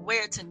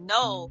self-aware to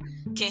know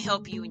can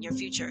help you in your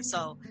future.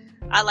 So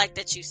I like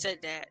that you said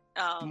that.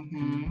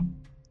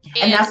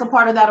 And that's a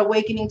part of that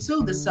awakening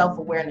too, the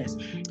self-awareness.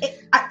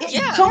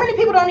 So many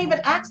people don't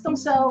even ask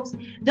themselves.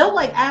 They'll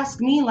like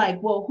ask me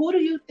like, well, who do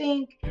you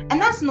think? And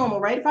that's normal,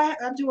 right? If I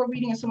do a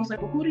reading and someone's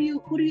like, well, who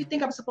do you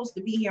think I'm supposed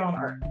to be here on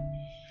earth?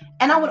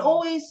 And I would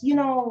always, you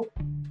know,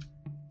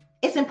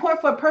 it's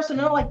important for a person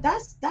to know, like,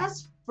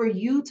 that's for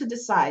you to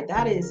decide.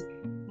 That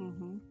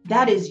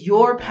is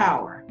your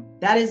power.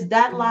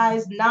 That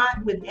lies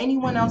not with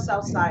anyone else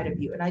outside of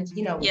you.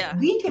 And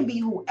we can be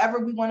whoever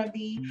we want to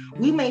be.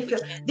 We may feel,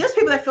 there's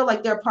people that feel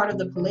like they're part of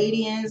the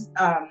Palladians,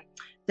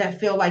 that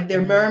feel like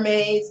they're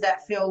mermaids,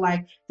 that feel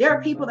like there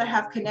are people that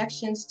have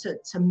connections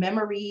to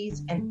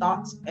memories and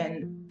thoughts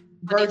and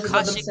versions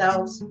of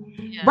themselves.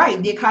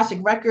 Right. The Akashic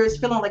records,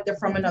 feeling like they're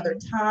from another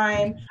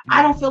time.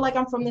 I don't feel like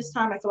I'm from this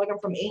time. I feel like I'm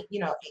from,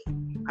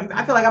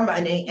 I feel like I'm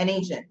an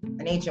ancient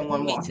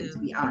one walking, to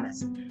be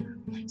honest.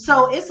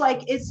 So it's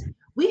like,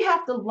 we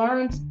have to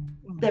learn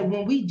that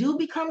when we do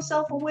become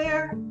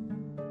self-aware,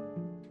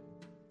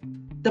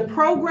 the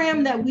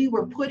program that we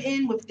were put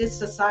in with this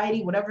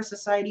society, whatever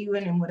society you're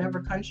in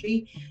whatever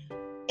country,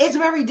 it's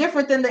very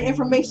different than the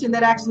information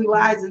that actually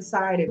lies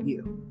inside of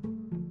you.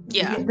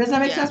 Yeah. Does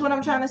that make sense what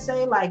I'm trying to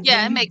say? Like,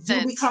 it makes sense.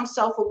 When you become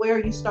self-aware,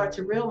 you start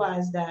to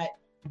realize that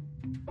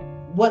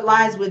what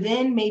lies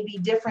within may be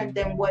different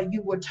than what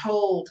you were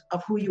told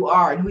of who you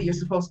are and who you're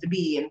supposed to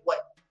be and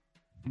what.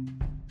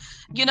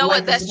 You know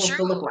what? That's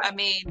true. Like. I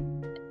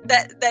mean,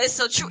 that is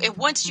so true. And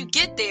once you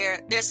get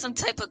there, there's some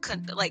type of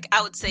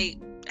I would say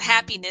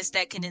happiness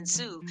that can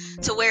ensue,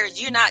 to where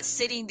you're not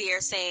sitting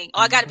there saying,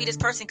 "Oh, I got to be this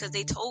person because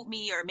they told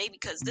me," or maybe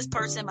because this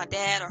person, my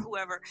dad, or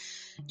whoever.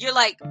 You're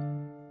like,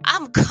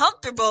 I'm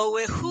comfortable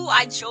with who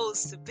I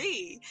chose to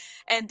be,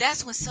 and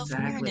that's when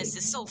self-awareness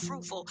is so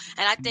fruitful.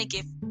 And I think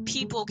if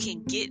people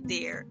can get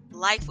there,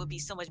 life would be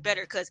so much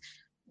better, because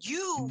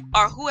you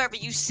are whoever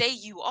you say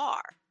you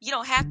are. You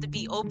don't have to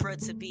be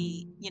Oprah to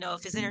be,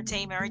 if it's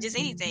entertainment or just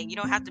anything. You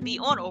don't have to be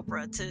on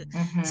Oprah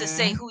to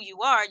say who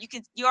you are.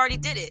 You already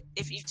did it.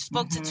 If you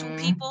spoke to two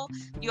people,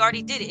 you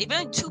already did it. If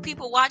only two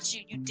people watch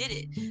you, you did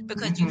it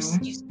because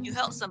you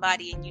helped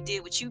somebody and you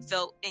did what you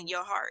felt in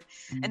your heart.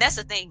 And that's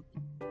the thing.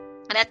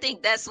 And I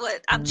think that's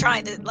what I'm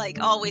trying to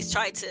always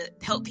try to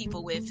help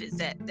people with, is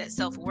that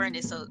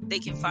self-awareness, so they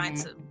can find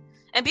some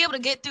and be able to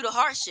get through the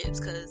hardships,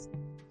 because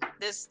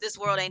this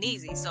world ain't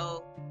easy.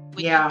 So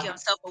when you become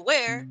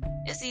self-aware,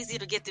 it's easier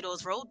to get through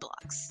those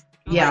roadblocks.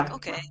 You're like,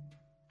 okay,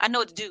 I know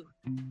what to do.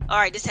 All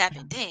right, this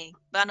happened. Dang,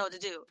 but I know what to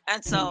do.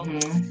 And so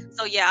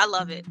yeah, I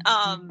love it.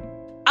 I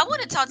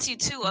want to talk to you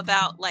too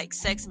about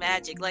sex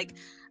magic.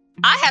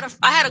 I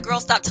had a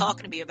girl stop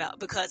talking to me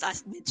because I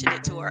mentioned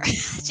it to her.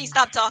 She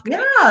stopped talking.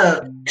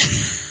 Yeah.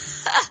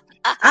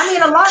 I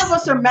mean, a lot of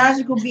us are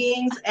magical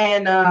beings,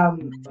 and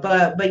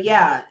but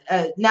yeah.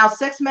 Now,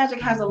 sex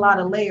magic has a lot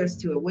of layers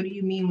to it. What do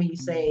you mean when you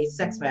say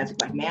sex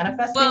magic? Like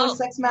manifesting with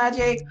sex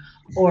magic,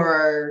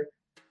 or?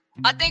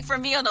 I think for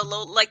me on the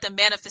low, the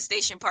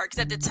manifestation part,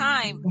 because at the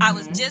time I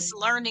was just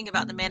learning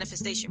about the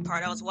manifestation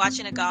part. I was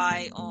watching a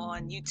guy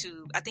on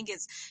YouTube. I think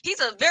he's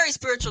a very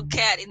spiritual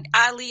cat, and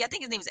Ali. I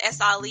think his name is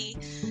S. Ali.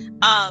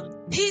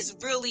 he's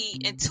really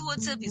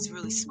intuitive. He's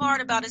really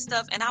smart about his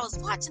stuff. And I was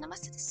watching him. I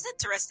said, this is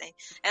interesting.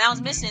 And I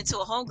was mentioning it to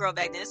a homegirl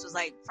back then. This was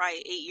like probably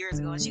 8 years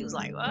ago. And she was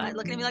like, what?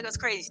 Looking at me like I was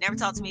crazy. She never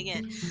talked to me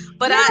again.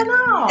 But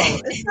no,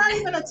 it's not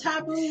even a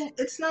taboo.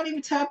 It's not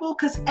even taboo,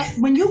 because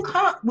when you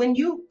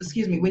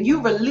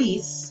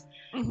release,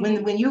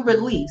 when you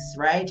release,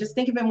 right? Just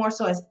think of it more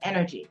so as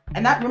energy.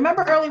 And that,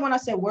 remember early when I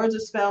said words are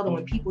spelled, and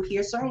when people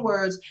hear certain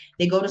words,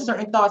 they go to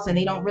certain thoughts and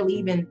they don't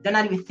really they're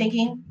not even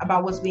thinking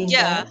about what's being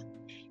said.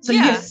 So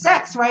you hear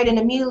sex, right? And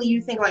immediately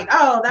you think like,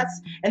 oh,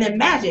 and then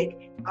magic.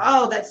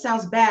 Oh, that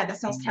sounds bad. That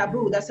sounds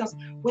taboo.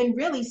 When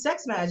really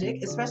sex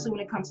magic, especially when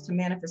it comes to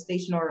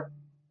manifestation, or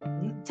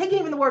taking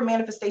even the word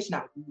manifestation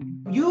out,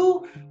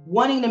 you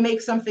wanting to make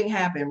something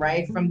happen,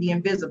 right? From the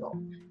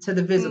invisible to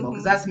the visible,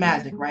 because that's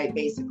magic, right?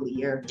 Basically,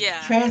 you're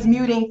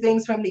transmuting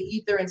things from the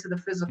ether into the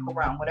physical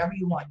realm, whatever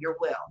you want, your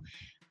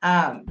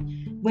will.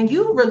 When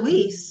you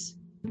release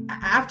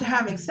after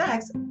having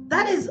sex,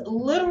 that is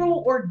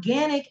literal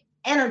organic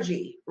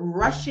energy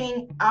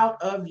rushing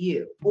out of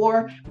you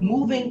or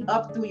moving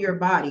up through your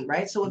body,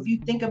 right? So if you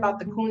think about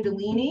the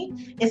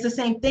Kundalini, it's the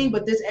same thing,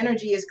 but this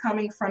energy is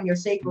coming from your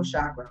sacral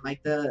chakra,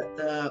 like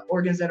the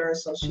organs that are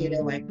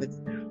associated, like with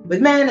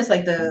men, it's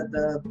like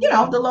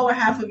the lower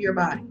half of your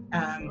body.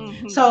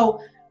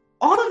 So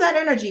all of that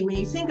energy, when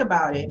you think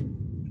about it,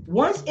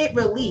 once it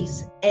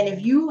releases, and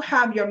if you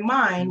have your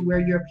mind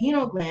where your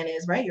pineal gland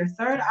is, right, your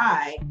third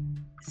eye,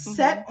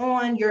 set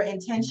on your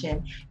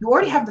intention, you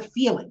already have the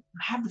feeling. You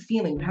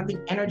have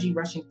the energy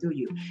rushing through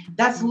you.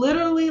 That's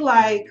literally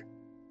like,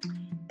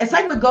 it's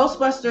like with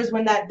Ghostbusters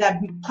when that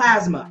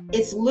plasma,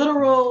 it's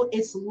literal,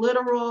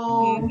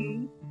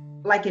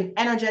 like an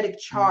energetic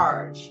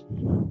charge.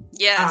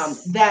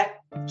 Yes. That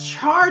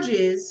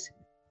charges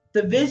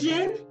the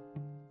vision,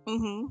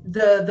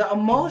 the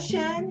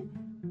emotion,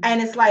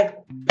 and it's like,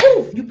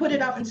 poof, you put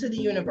it out into the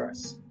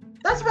universe.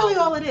 That's really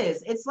all it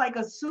is. It's like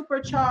a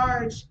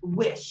supercharged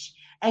wish.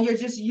 And you're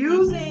just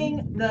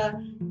using the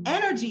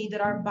energy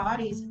that our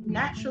bodies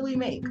naturally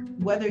make,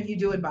 whether you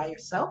do it by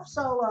yourself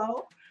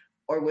solo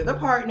or with a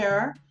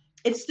partner.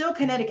 It's still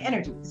kinetic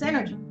energy. It's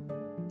energy.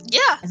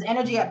 Yeah. It's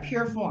energy at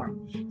pure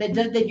form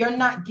that you're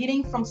not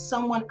getting from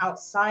someone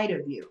outside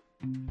of you.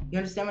 You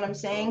understand what I'm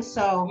saying?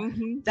 So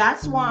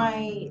that's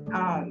why,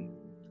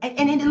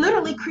 and it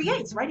literally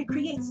creates, right? It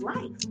creates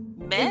life.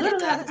 Man, it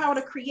literally has the power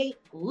to create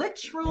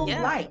literal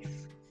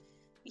life.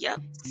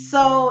 Yep.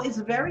 So it's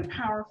very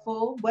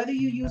powerful, whether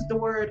you use the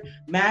word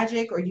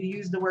magic or you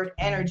use the word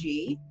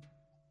energy.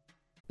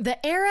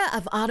 The era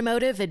of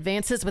automotive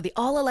advances with the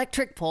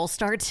all-electric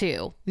Polestar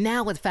 2.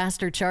 Now with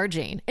faster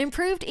charging,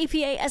 improved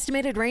EPA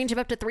estimated range of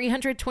up to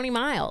 320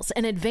 miles,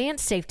 and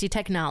advanced safety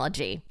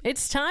technology.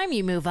 It's time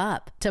you move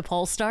up to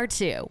Polestar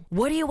 2.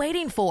 What are you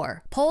waiting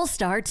for?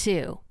 Polestar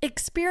 2.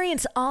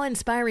 Experience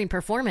awe-inspiring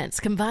performance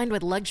combined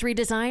with luxury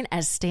design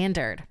as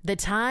standard. The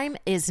time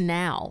is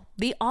now.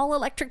 The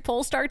all-electric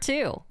Polestar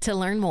 2. To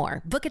learn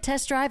more, book a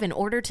test drive and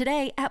order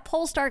today at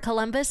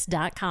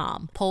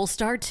polestarcolumbus.com.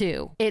 Polestar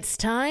 2. Its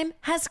time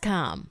has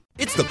come.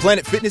 It's the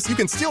Planet Fitness You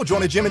Can Still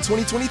Join a Gym in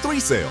 2023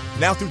 sale.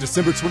 Now through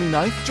December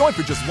 29th, join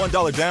for just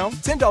 $1 down,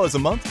 $10 a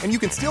month, and you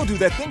can still do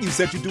that thing you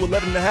said you'd do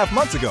 11 and a half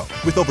months ago.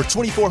 With over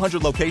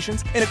 2,400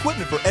 locations and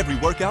equipment for every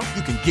workout,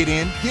 you can get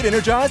in, get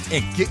energized,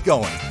 and get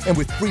going. And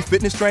with free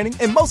fitness training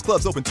and most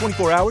clubs open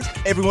 24 hours,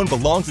 everyone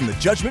belongs in the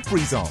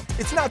judgment-free zone.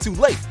 It's not too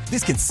late.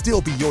 This can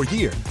still be your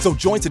year. So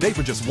join today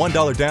for just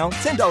 $1 down,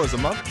 $10 a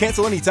month,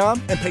 cancel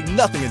anytime, and pay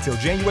nothing until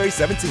January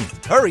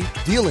 17th. Hurry!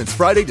 Deal ends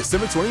Friday,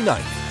 December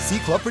 29th. See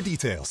club for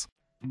details.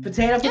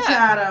 Potato, it's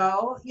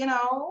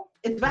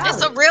valid.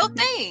 It's a real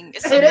thing.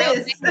 It's a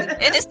real thing.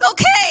 And it's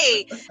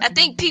okay. I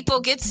think people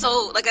get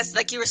so,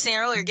 like you were saying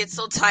earlier, get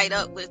so tied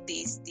up with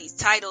these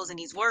titles and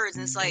these words.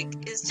 And it's like,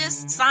 it's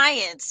just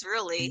science,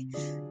 really.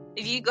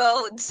 If you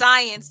go in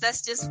science,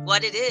 that's just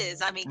what it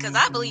is. I mean, because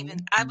I believe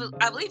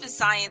in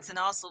science, and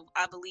also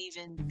I believe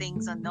in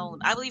things unknown.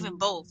 I believe in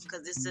both,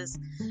 because this is,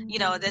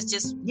 that's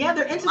just they're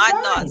intertwined. My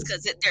thoughts,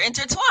 because they're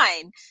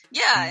intertwined.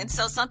 Yeah, and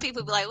so some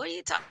people be like, "What are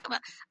you talking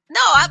about?"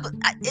 No,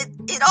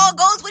 it all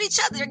goes with each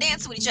other. They're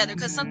dancing with each other,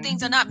 because some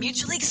things are not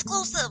mutually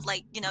exclusive.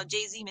 Like,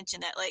 Jay-Z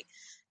mentioned that. Like,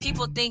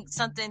 people think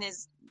something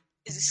is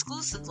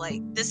exclusive.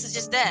 Like, this is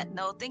just that.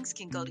 No, things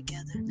can go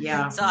together.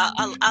 Yeah. So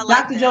I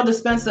like Dr. Joe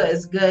Dispenza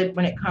is good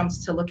when it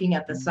comes to looking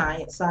at the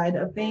science side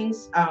of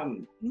things.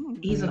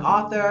 He's an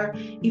author.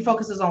 He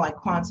focuses on like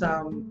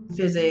quantum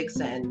physics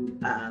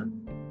and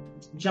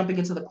jumping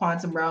into the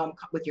quantum realm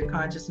with your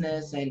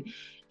consciousness and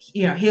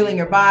healing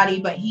your body,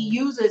 but he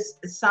uses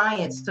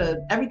science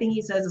to everything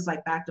he says is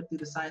like backed up through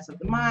the science of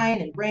the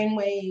mind and brain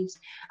waves.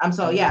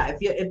 So yeah,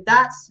 if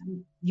that's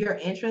your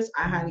interest,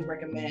 I highly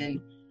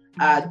recommend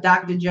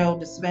Dr. Joe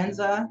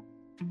Dispenza.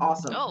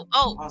 Awesome.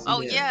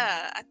 Awesome dude.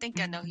 Yeah, I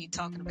think I know who you're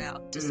talking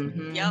about.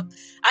 Yep,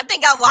 I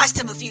think I watched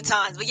him a few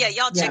times, but yeah,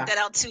 y'all check that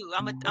out too.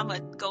 I'm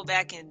gonna go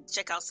back and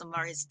check out some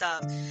of his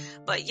stuff.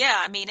 But yeah,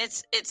 I mean,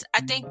 it's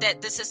I think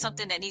that this is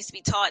something that needs to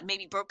be taught,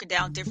 maybe broken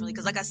down differently,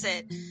 because like I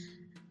said,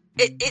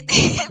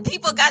 it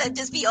people gotta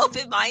just be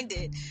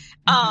open-minded.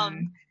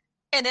 And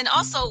then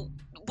also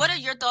What are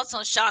your thoughts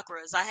on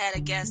chakras? I had a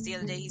guest the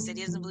other day. He said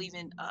he doesn't believe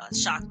in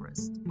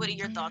chakras. What are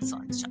your thoughts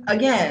on chakras?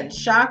 Again,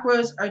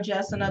 chakras are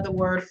just another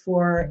word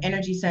for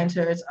energy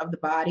centers of the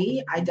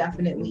body. I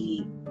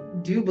definitely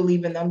do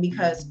believe in them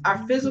because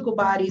our physical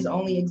bodies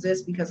only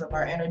exist because of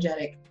our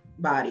energetic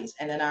bodies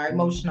and then our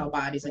emotional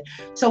bodies. And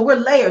so we're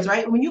layers,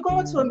 right? When you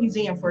go into a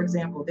museum, for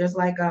example, there's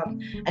like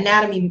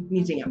anatomy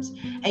museums,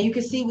 and you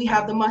can see we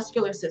have the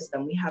muscular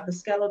system, we have the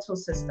skeletal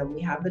system, we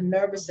have the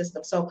nervous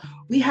system. So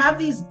we have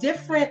these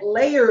different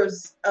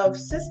layers of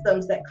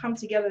systems that come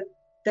together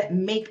that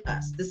make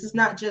us. This is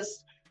not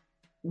just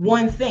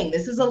one thing.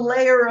 This is a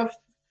layer of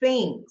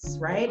things,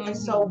 right? And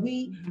so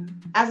we,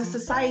 as a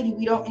society,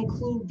 we don't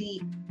include the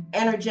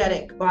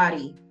energetic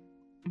body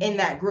in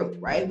that group,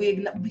 right?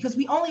 Because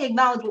we only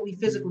acknowledge what we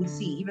physically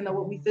see, even though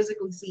what we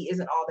physically see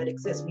isn't all that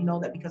exists. We know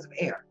that because of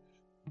air.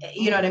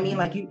 You know what I mean?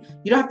 Like you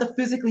don't have to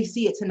physically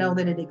see it to know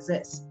that it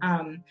exists.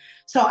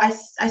 So I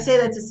say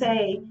that to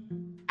say,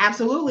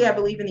 absolutely, I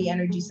believe in the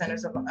energy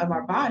centers of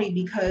our body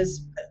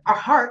because our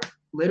heart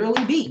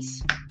literally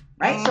beats,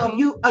 right? So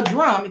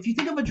if you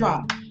think of a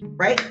drum,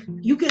 right?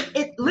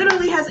 It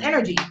literally has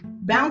energy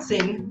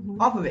bouncing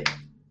off of it.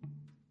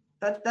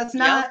 That's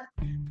not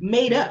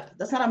made up.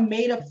 That's not a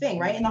made up thing,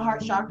 right? And the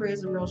heart chakra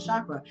is a real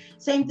chakra.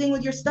 Same thing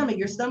with your stomach.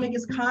 Your stomach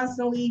is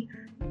constantly,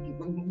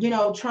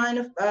 trying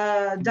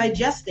to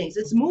digest things.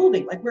 It's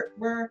moving. Like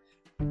we're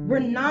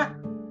not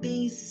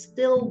these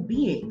still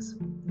beings.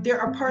 There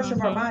are parts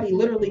of our body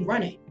literally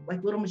running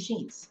like little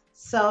machines.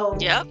 So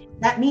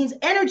that means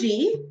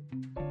energy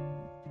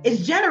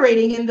is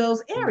generating in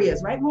those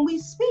areas, right? When we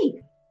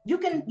speak, you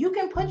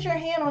can put your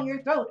hand on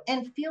your throat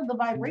and feel the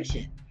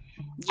vibration.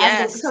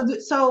 Yes.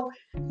 So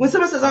when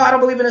someone says, "Oh, I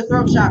don't believe in the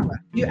throat chakra,"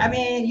 you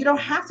don't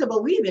have to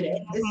believe in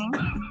it.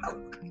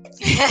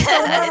 It's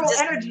a literal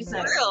energy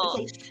center.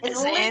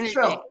 It's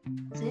literal.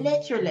 It's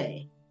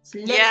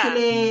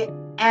literally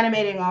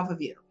animating off of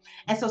you.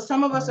 And so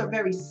some of us are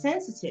very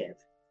sensitive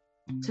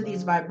to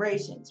these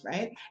vibrations,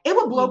 right? It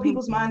would blow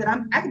people's mind that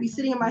I could be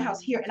sitting in my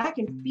house here and I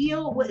can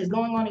feel what is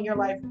going on in your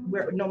life,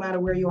 no matter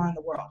where you are in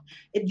the world.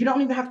 You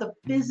don't even have to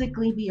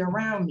physically be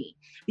around me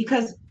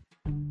because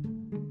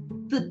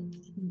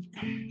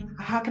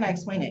how can I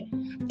explain it?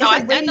 It's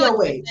like radio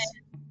waves,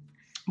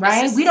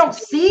 right? We don't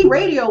see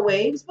radio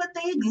waves, but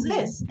they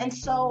exist. And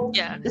so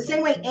the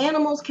same way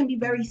animals can be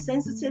very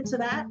sensitive to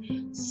that,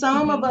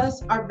 some of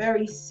us are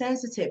very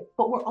sensitive,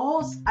 but we're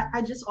all,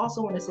 I just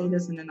also want to say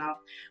this, and then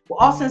we're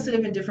all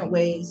sensitive in different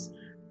ways,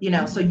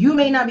 so you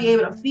may not be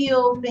able to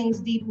feel things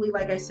deeply.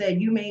 Like I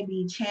said, you may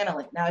be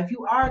channeling. Now, if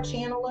you are a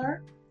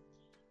channeler,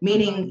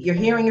 meaning you're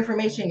hearing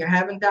information, you're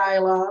having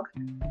dialogue,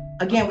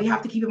 again, we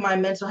have to keep in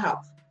mind mental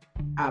health.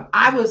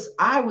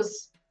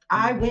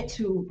 I went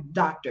to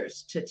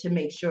doctors to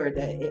make sure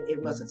that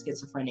it wasn't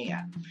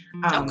schizophrenia.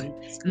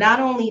 Not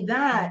only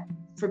that,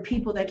 for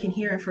people that can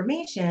hear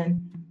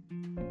information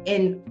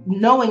and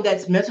knowing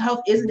that mental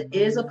health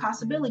is a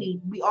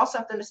possibility, we also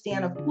have to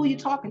understand of who you're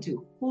talking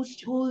to, who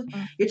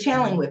you're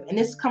channeling with. And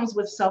this comes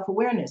with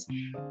self-awareness.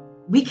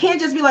 We can't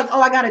just be like, oh,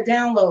 I got to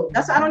download.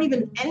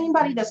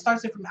 Anybody that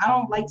starts it from, I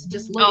don't like to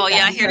just look at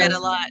that. I hear that a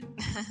lot.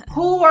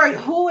 Who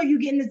are you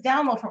getting this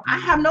download from? I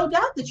have no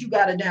doubt that you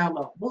got a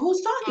download. Well,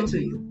 who's talking to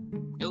you?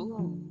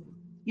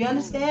 You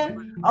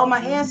understand? Oh, my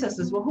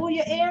ancestors. Well, who are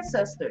your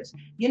ancestors?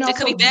 It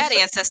could be bad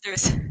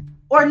ancestors.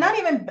 Or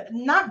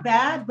not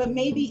bad, but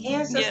maybe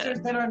ancestors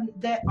that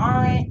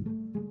aren't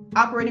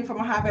operating from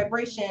a high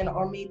vibration,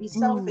 or maybe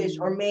selfish,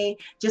 or may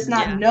just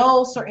not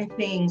know certain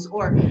things,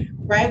 or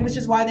right, which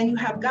is why then you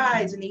have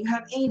guides, and then you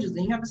have angels,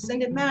 and you have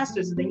ascended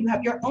masters, and then you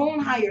have your own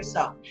higher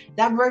self,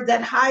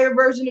 that higher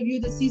version of you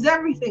that sees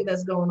everything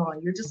that's going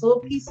on. You're just a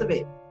little piece of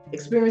it,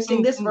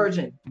 experiencing this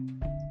version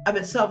of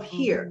itself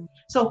here.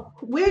 So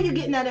where are you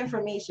getting that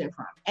information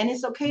from? And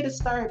it's okay to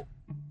start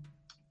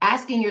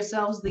asking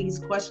yourselves these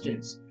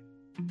questions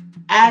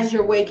as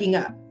you're waking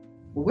up.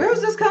 Where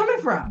is this coming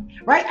from?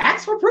 Right?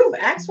 Ask for proof,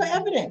 ask for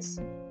evidence.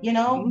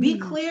 Be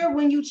clear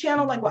when you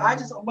channel, like, well, I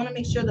just want to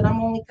make sure that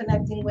I'm only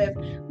connecting with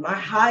my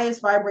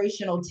highest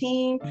vibrational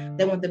team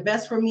that want the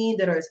best for me,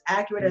 that are as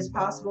accurate as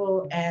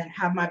possible and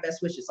have my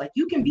best wishes. Like,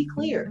 you can be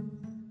clear.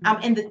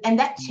 And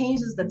that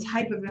changes the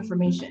type of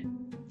information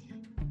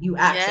you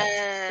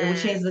access. It will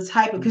change the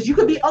type of, because you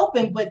could be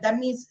open, but that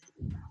means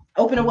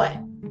open to what?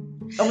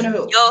 Open to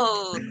who?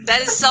 Yo,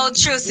 that is so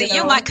true. See,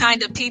 you're my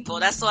kind of people.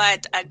 That's why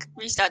I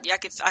reached out to you.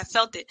 I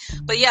felt it.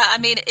 But yeah, I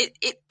mean,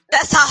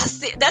 that's how I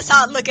see it. That's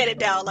how I look at it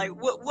now. Like,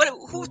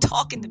 who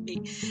talking to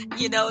me?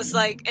 It's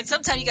like, and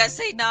sometimes you gotta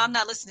say, no, I'm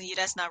not listening to you.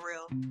 That's not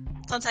real.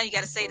 Sometimes you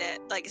gotta say that,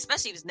 like,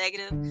 especially if it's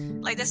negative,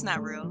 like, that's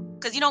not real.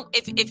 Because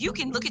if you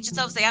can look at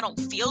yourself and say, I don't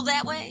feel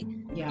that way,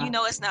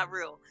 it's not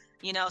real.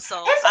 So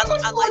and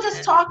sometimes people are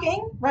just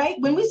talking, right?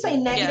 When we say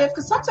negative,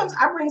 because sometimes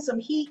I bring some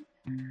heat,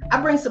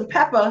 I bring some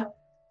pepper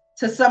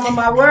to some of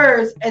my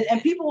words,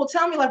 and people will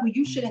tell me, like, well,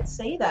 you shouldn't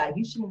say that.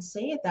 You shouldn't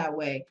say it that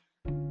way.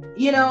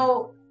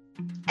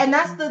 And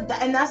that's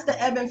the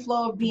ebb and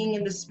flow of being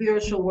in the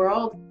spiritual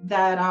world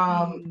that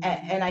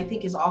and I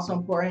think is also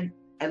important,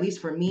 at least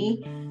for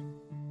me.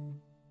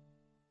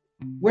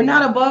 we're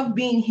not above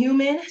being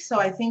human. So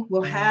I think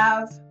we'll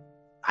have,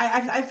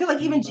 I feel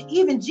like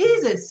even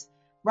Jesus,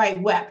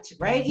 right, wept,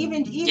 right?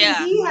 Even he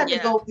had to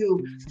go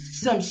through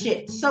some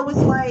shit. So it's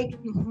like,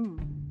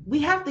 we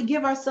have to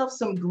give ourselves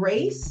some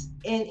grace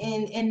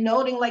in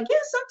noting, like, yeah,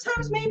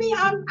 sometimes maybe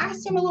I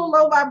seem a little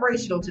low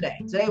vibrational today.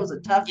 Today was a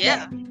tough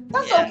day.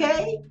 That's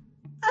okay.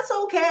 That's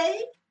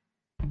okay.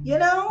 You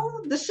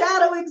know, the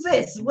shadow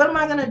exists. What am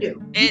I gonna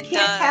do? We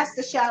can't cast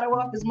the shadow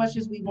off as much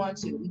as we want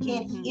to. We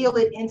can't heal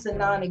it into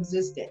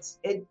non-existence.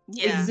 It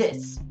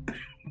exists.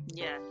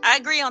 Yeah, I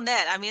agree on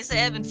that. I mean, it's an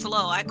ebb and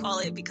flow, I call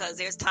it, because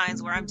there's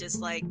times where I'm just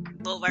like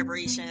low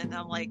vibration, and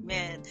I'm like,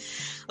 man,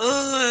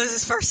 oh,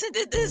 this person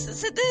did this and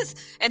said this,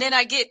 and then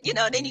I get,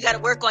 then you got to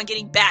work on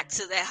getting back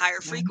to that higher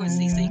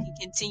frequency so you can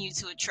continue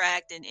to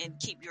attract and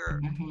keep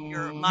your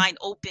mind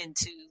open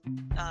to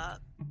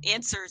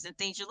answers and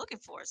things you're looking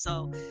for.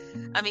 So,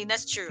 I mean,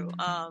 that's true.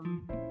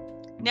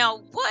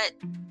 Now,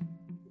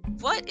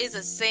 what is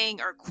a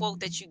saying or quote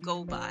that you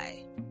go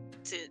by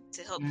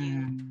to help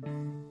you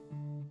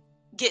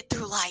get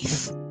through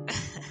life?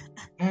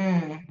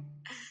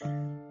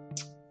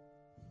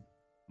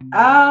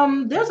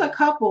 There's a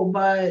couple,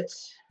 but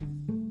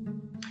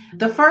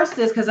the first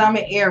is, because I'm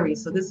an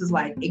Aries, so this is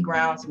like, it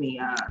grounds me.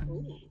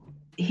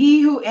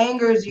 He who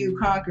angers you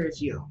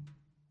conquers you,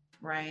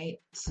 right?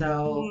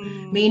 So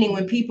meaning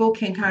when people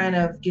can kind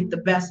of get the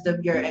best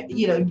of your,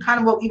 kind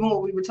of what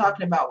we were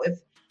talking about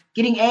with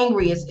getting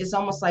angry, it's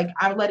almost like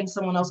I'm letting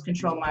someone else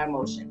control my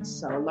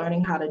emotions. So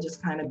learning how to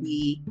just kind of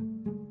be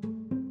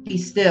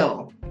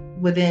still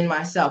within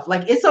myself.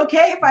 Like, it's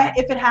okay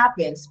if it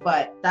happens,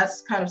 but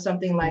that's kind of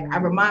something like I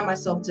remind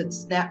myself to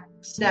snap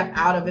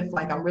out of. If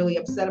like I'm really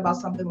upset about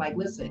something, like,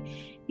 listen,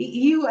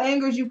 he who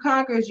angers you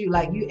conquers you.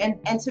 Like, you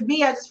and to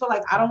me, I just feel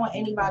like I don't want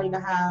anybody to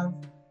have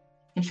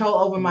control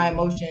over my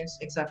emotions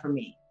except for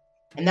me.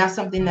 And that's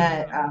something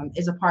that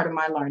is a part of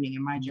my learning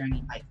and my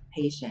journey, like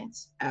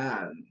patience.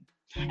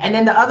 And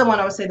then the other one,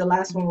 I would say the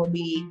last one would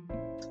be,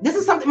 this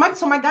is something, my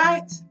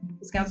guys,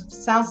 it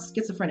sounds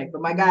schizophrenic,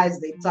 but my guys,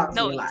 they talk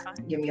to me a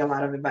lot, give me a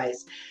lot of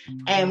advice.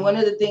 And one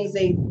of the things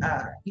they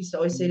used to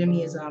always say to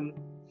me is,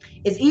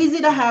 it's easy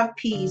to have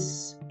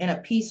peace in a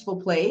peaceful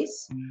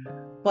place,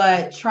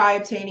 but try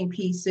obtaining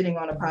peace sitting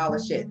on a pile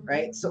of shit,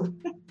 right? So,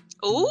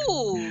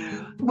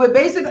 ooh. But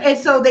basically, and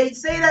so they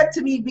say that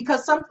to me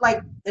because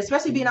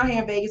especially being out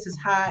here in Vegas is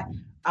hot.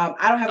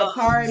 I don't have a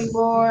car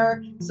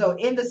anymore. So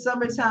in the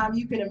summertime,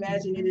 you can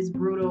imagine it is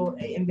brutal.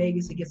 In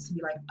Vegas, it gets to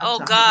be like, oh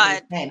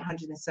God,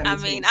 117. I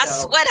mean, I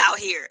sweat out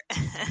here.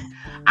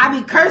 I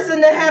be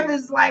cursing the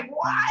heavens like,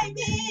 why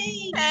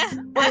me?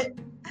 But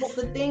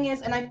the thing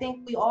is, and I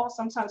think we all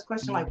sometimes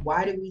question, like,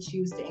 why did we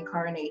choose to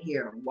incarnate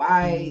here?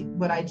 Why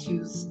would I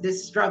choose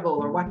this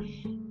struggle, or why?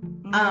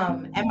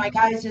 And my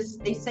guys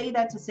they say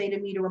that to say to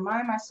me, to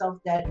remind myself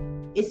that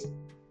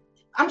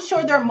I'm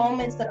sure there are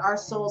moments that our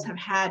souls have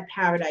had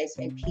paradise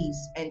and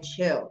peace and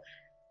chill.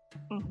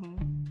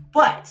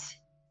 But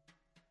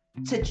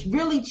to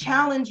really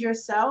challenge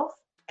yourself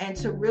and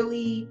to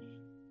really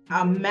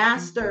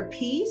master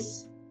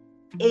peace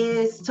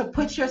is to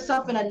put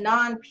yourself in a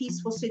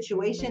non-peaceful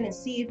situation and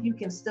see if you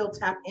can still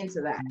tap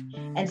into that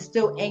and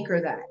still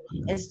anchor that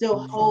and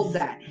still hold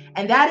that.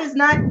 And that is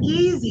not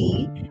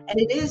easy, and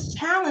it is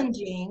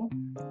challenging,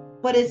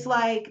 but it's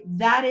like,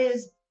 that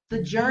is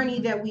the journey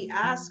that we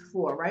ask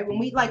for, right? When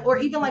we or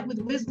even like with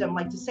wisdom,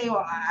 like to say,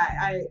 oh,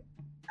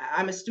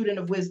 I'm a student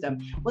of wisdom.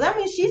 Well, that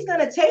means she's going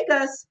to take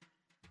us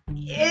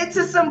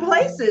into some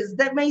places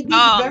that may be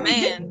very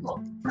difficult.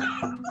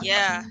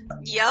 Yeah.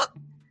 Yep.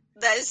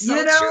 That is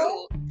so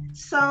true.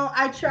 So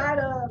I try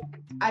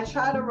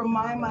to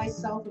remind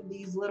myself of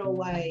these little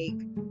like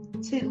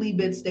tiddly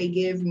bits they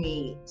give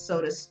me,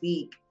 so to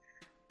speak,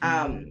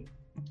 to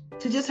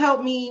just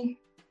help me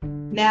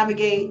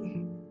navigate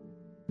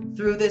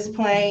through this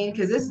plane,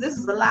 because this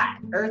is a lot.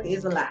 Earth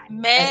is a lot.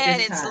 Man,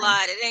 it's a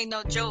lot. It ain't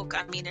no joke.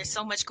 I mean, there's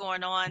so much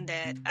going on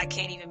that I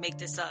can't even make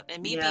this up.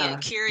 And me being a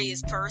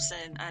curious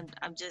person,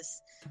 I'm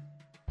just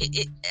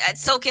I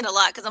soak in a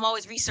lot because I'm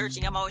always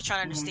researching. I'm always trying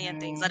to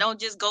understand things. I don't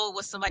just go with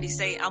what somebody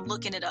say. I'm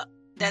looking it up.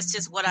 That's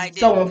just what I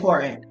do. So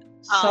important.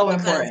 So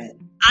important.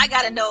 I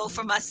gotta know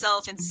for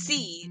myself and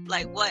see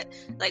what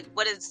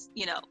is,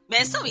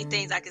 man, so many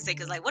things I can say,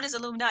 because like, what is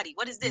Illuminati?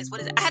 What is this?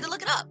 What is it? I had to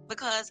look it up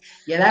because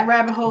that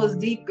rabbit hole is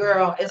deep,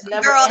 girl. It's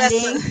never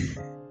ending.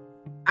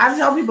 I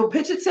tell people,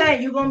 pitch a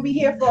tent. You're gonna be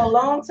here for a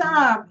long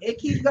time. It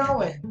keeps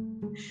going.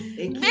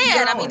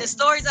 I mean, the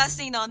stories I've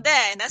seen on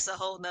that, and that's a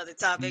whole nother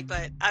topic,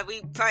 but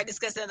we probably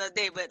discussed that another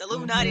day, but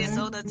Illuminati is a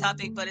whole nother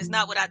topic, but it's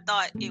not what I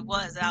thought it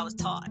was that I was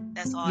taught.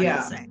 That's all I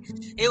can say.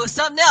 It was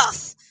something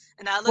else.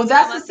 And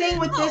that's the thing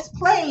with this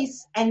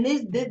place, and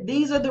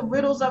these are the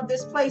riddles of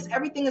this place.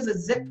 Everything is a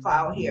zip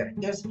file here.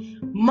 There's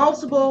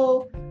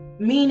multiple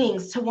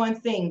meanings to one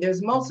thing.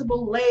 There's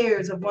multiple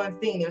layers of one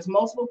thing. There's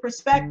multiple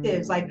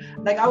perspectives. Like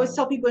I always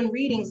tell people in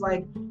readings,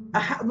 like,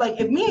 like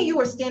if me and you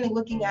are standing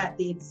looking at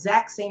the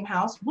exact same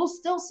house, we'll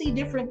still see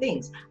different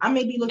things. I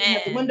may be looking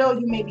at the window,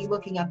 you may be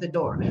looking at the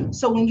door.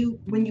 So when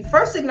you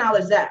first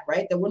acknowledge that,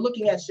 right, that we're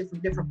looking at shit from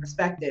different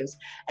perspectives,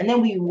 and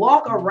then we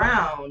walk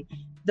around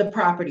the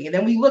property, and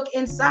then we look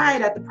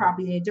inside at the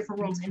property in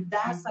different rooms, and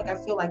that's like, I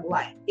feel like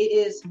life. It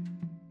is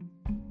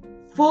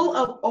full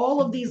of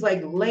all of these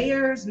like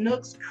layers,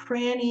 nooks,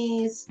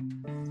 crannies,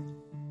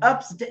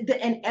 ups,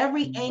 and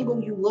every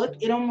angle you look,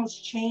 it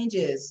almost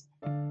changes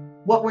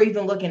what we're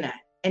even looking at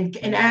and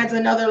adds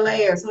another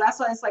layer. So that's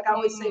why it's like I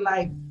always say,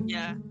 like,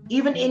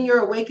 even in your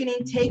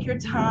awakening, take your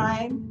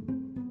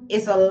time.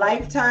 It's a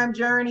lifetime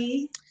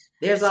journey.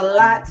 There's a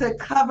lot to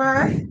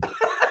cover.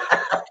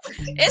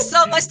 It's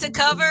so much to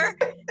cover.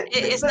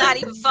 It's not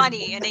even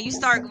funny. And then you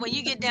start, when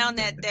you get down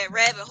that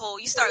rabbit hole,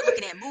 you start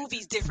looking at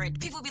movies different.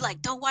 People be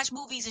like, don't watch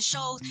movies and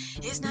shows.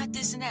 It's not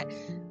this and that.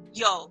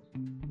 Yo,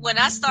 when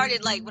I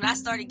started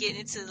getting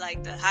into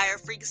like the higher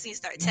frequency and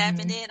start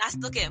tapping in, I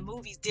look at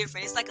movies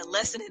different. It's like a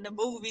lesson in the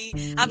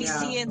movie. I be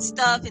seeing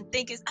stuff and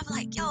thinking, I'm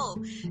like, yo,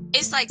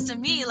 it's like, to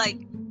me, like,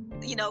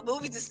 you know,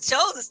 movies and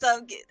shows and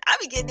stuff, I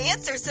be getting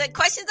answers to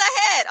questions I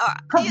had.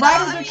 Because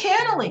writers are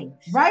channeling.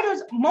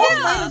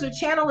 Most writers are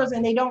channelers,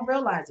 and they don't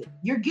realize it.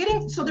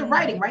 So they're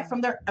writing, right,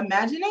 from their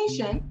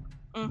imagination.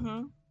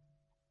 Mm-hmm.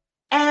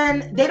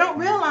 And they don't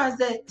realize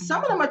that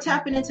some of them are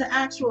tapping into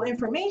actual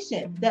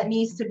information that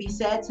needs to be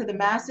said to the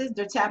masses.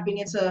 They're tapping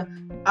into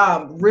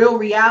real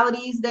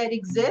realities that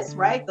exist,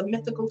 right? The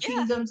mythical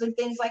kingdoms and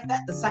things like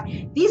that.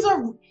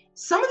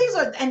 Some of these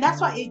are, and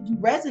that's why you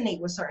resonate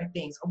with certain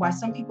things, or why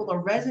some people are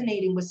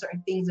resonating with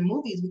certain things in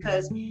movies,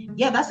 because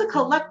that's a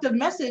collective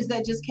message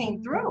that just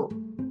came through.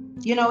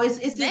 You know, it's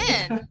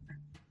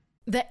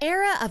The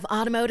era of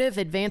automotive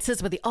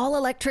advances with the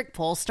all-electric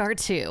Polestar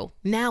 2.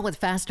 Now with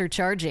faster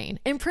charging,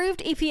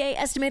 improved EPA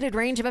estimated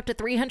range of up to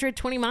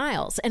 320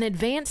 miles, and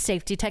advanced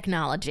safety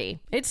technology.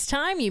 It's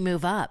time you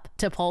move up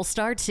to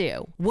Polestar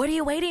 2. What are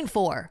you waiting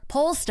for?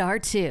 Polestar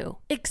 2.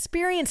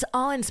 Experience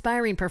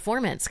awe-inspiring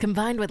performance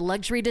combined with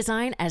luxury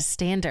design as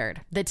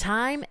standard. The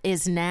time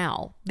is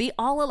now. The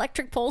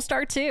all-electric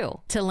Polestar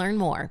 2. To learn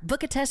more,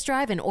 book a test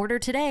drive and order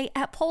today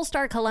at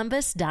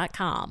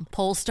polestarcolumbus.com.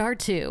 Polestar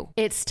 2.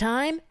 It's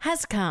time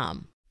has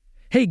come.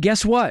 Hey,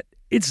 guess what?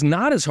 It's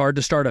not as hard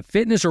to start a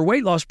fitness or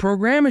weight loss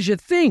program as you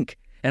think.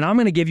 And I'm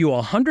going to give you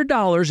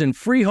 $100 in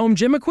free home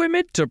gym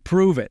equipment to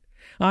prove it.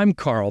 I'm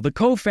Carl, the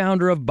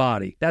co-founder of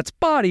Body. That's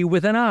Body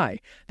with an I,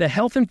 the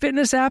health and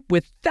fitness app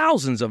with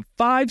thousands of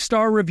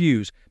 5-star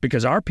reviews,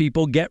 because our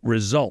people get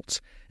results.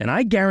 And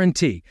I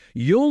guarantee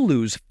you'll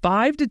lose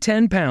 5 to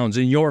 10 pounds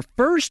in your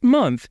first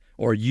month,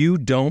 or you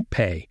don't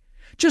pay.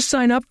 Just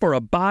sign up for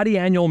a Body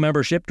annual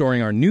membership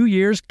during our New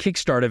Year's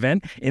Kickstart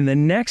event in the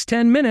next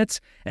 10 minutes,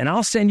 and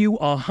I'll send you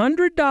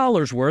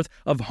 $100 worth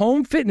of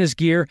home fitness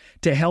gear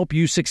to help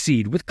you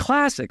succeed with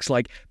classics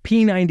like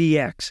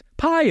P90X,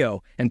 PiYo,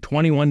 and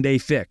 21-Day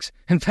Fix.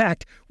 In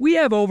fact, we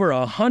have over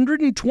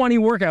 120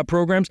 workout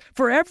programs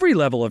for every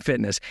level of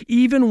fitness,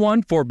 even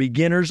one for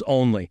beginners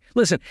only.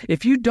 Listen,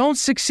 if you don't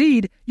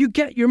succeed, you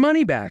get your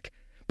money back.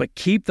 But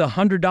keep the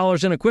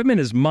 $100 in equipment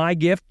as my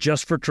gift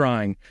just for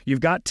trying. You've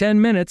got 10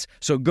 minutes,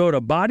 so go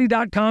to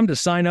body.com to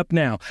sign up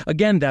now.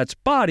 Again, that's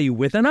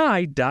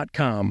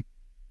bodywithanI.com.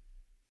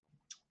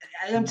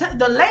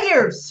 The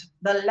layers.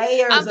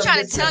 I'm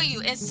trying to tell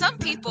you, and some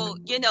people,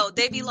 you know,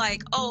 they be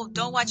like, oh,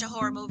 don't watch a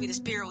horror movie. The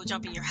spirit will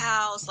jump in your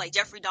house, like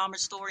Jeffrey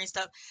Dahmer's story and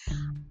stuff.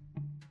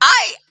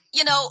 I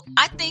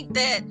think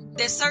that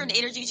there's certain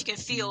energies you can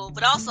feel,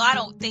 but also I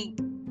don't think,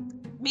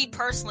 me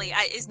personally,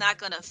 it's not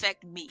going to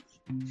affect me.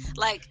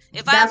 Like,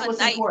 if I have a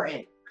night,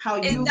 important. How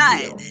you feel.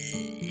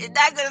 It's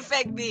not going to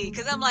affect me,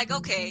 because I'm like,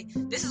 okay,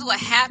 this is what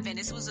happened.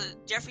 This was a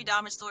Jeffrey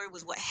Dahmer story,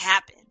 was what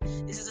happened.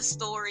 This is a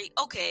story.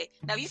 Okay,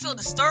 now if you feel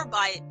disturbed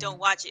by it, don't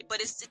watch it. But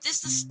it's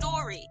just a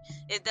story.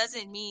 It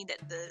doesn't mean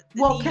that the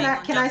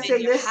can I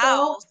say this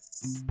house.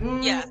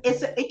 Though? Yeah,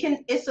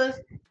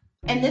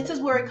 and this is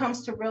where it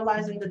comes to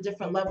realizing the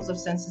different levels of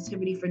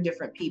sensitivity for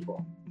different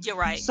people. You're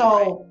right.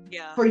 So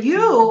for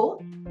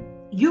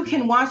you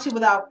can watch it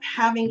without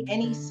having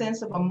any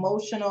sense of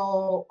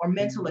emotional or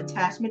mental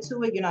attachment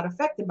to it. You're not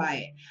affected by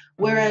it.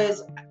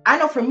 Whereas I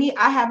know for me,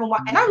 I haven't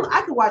watched, and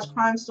I could watch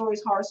crime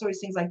stories, horror stories,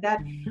 things like that.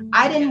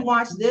 I didn't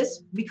watch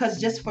this because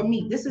just for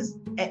me, this is,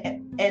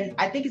 and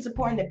I think it's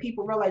important that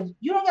people realize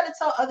you don't got to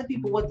tell other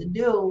people what to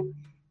do,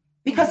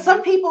 because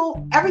some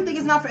people, everything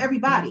is not for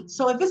everybody.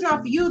 So if it's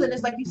not for you, then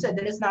it's like you said,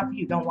 then it's not for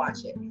you. Don't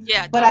watch it.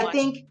 Yeah. But I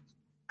think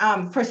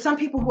for some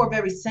people who are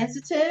very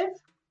sensitive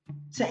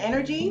to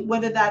energy,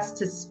 whether that's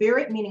to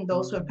spirit, meaning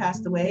those who have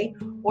passed away,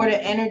 or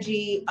to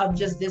energy of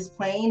just this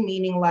plane,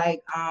 meaning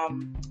like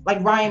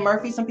Ryan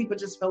Murphy. Some people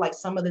just feel like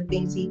some of the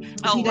things he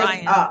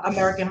does,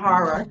 American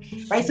Horror,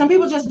 right? Some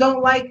people just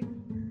don't like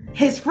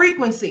his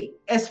frequency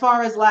as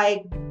far as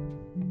like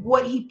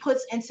what he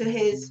puts into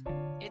his,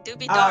 it do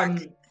be dark.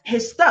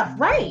 His stuff,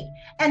 right?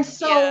 And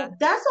so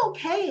that's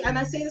okay. And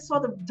I say this for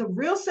the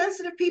real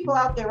sensitive people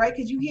out there, right?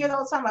 Because you hear it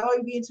all the time, like, oh,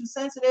 you're being too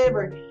sensitive,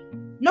 or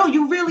No,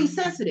 you really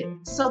sensitive.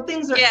 So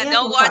things are amplified.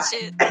 Don't watch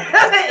it.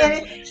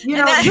 And, you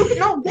know,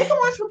 they can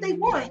watch what they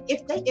want.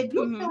 If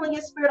you're feeling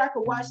in spirit, I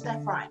could watch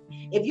that, fine.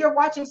 If you're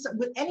watching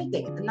with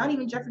anything, not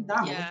even Jeffrey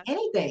Dahmer, with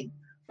anything,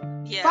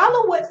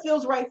 follow what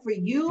feels right for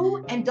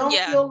you, and don't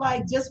feel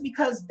like just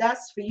because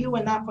that's for you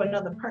and not for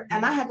another person.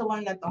 And I had to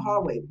learn that the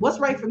hard way. What's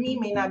right for me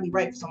may not be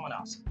right for someone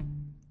else.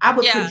 I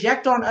would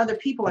project on other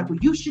people like, well,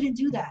 you shouldn't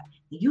do that.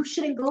 You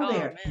shouldn't go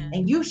there. Man.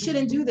 And you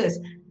shouldn't do this.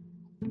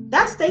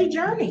 That's their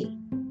journey.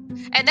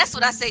 And that's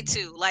what I say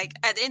too. Like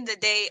at the end of the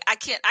day, I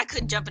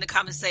couldn't jump in the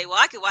comments and say, well,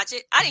 I could watch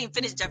it. I didn't even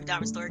finish Jeffrey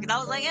Dahmer's story because I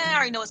was like, I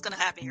already know what's gonna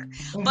happen here.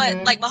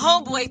 But like my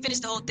homeboy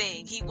finished the whole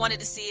thing. He wanted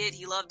to see it.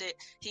 He loved it.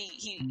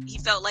 He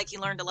felt like he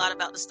learned a lot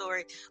about the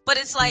story. But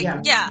it's like,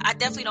 I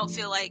definitely don't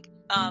feel like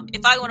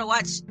if I want to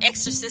watch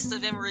Exorcist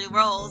of Emery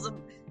Rose,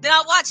 then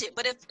I'll watch it.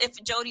 But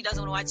if Jody doesn't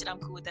want to watch it, I'm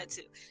cool with that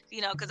too.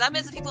 You know, because I'm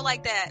into people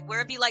like that, where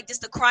it'd be like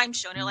just a crime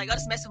show, and they're like, "Oh,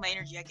 this messing with my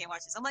energy. I can't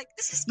watch this." I'm like,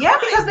 "This is crime."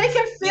 Because they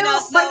can feel. You know,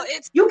 so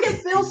you can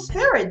feel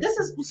spirit. This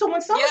is so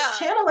when someone's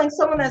channeling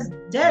someone that's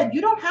dead, you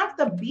don't have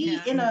to be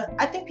in a.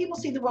 I think people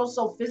see the world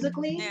so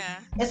physically. Yeah.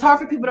 It's hard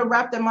for people to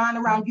wrap their mind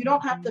around. You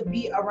don't have to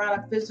be around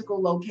a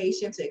physical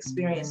location to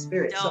experience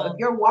spirit. So if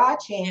you're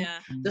watching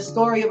the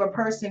story of a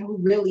person who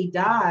really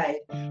died,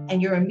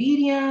 and you're a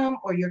medium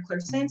or you're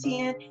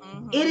clairsentient,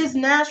 it is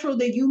natural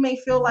that you may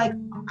feel like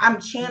I'm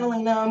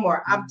channeling them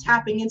or I'm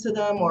tapping into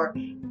them or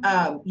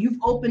you've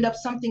opened up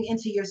something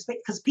into your space,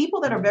 because people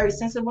that are very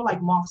sensitive are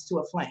like moths to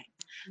a flame.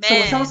 Man. So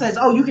when someone says,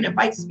 oh, you can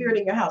invite spirit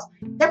in your house,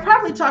 they're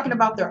probably talking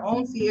about their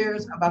own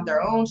fears, about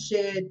their own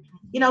shit,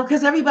 you know,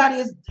 because everybody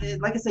is,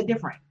 like I said,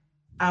 different.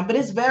 But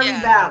it's very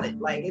valid.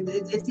 Like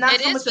it's not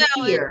so much a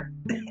fear.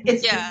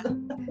 It's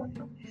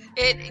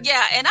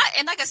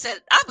and like I said,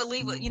 I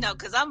believe it, you know,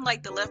 because I'm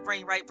like the left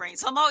brain, right brain.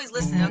 So I'm always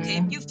listening. Okay,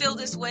 if you feel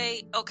this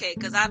way, okay,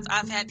 because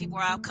I've had people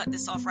where I'll cut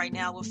this off right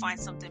now. We'll find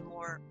something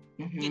more,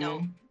 you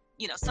know,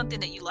 something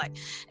that you like.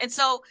 And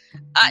so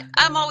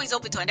I'm always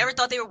open to it. I never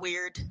thought they were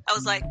weird. I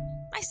was like,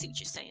 I see what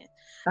you're saying.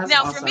 That's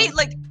now awesome. For me,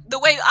 like the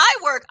way I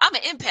work, I'm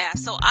an empath.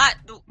 So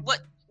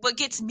what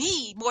gets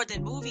me more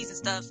than movies and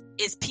stuff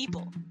is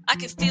people. I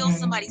can feel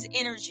somebody's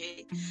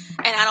energy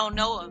and I don't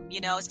know them,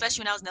 you know,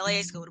 especially when I was in LA, I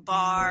used to go to the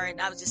bar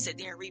and I would just sit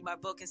there and read my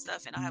book and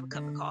stuff, and I have a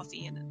cup of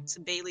coffee and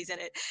some Baileys in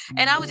it.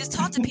 And I would just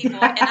talk to people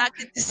and I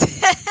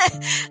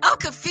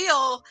could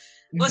feel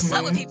what's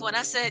up with people. And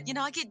I said, you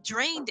know, I get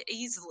drained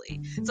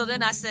easily. So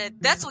then I said,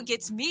 that's what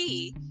gets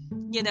me,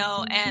 you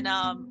know, and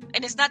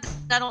it's not that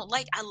I don't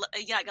like, I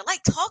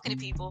like talking to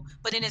people,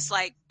 but then it's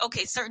like,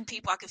 okay, certain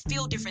people I can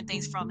feel different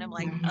things from them.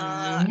 Like,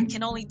 I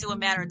can only do a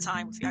matter of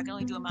time with you. I can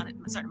only do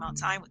a certain amount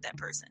of time with that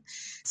person.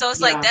 So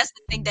it's like, that's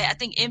the thing that I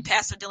think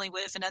empaths are dealing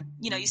with. And,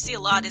 you know, you see a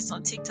lot of this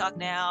on TikTok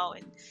now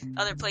and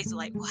other places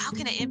like, well, how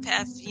can an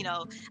empath, you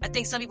know, I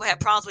think some people have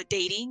problems with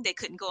dating. They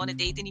couldn't go on a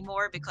date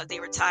anymore because they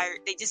were tired.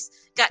 They just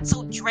got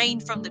so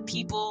drained from the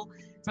people,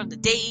 from the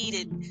date,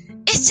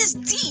 and it's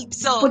just deep.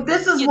 So but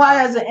this is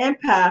why as an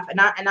empath,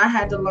 and I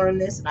had to learn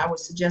this, and I would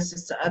suggest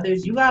this to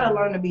others, you got to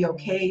learn to be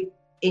okay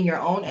in your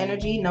own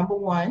energy, number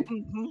one.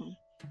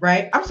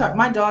 Right? I'm sorry,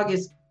 my dog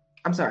is,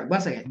 I'm sorry,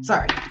 one second,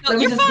 sorry. No,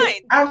 you're fine.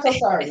 I'm so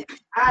sorry.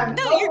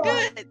 You're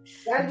good.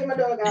 Gotta get my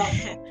dog out.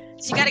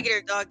 She gotta get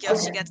her dog out.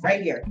 Okay, she got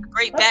right here.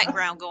 Great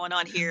background going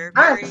on here.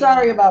 I'm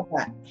sorry about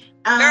that.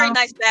 Very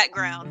nice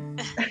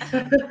background.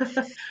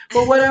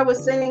 But what I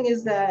was saying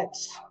is that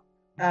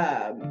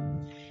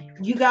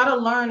you got to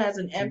learn as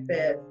an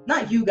empath,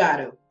 not you got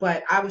to,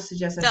 but I would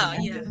suggest as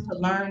an empath to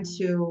learn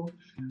to,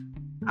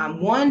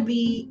 one,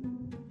 be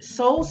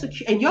so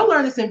secure. And you'll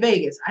learn this in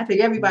Vegas. I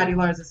think everybody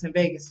learns this in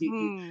Vegas.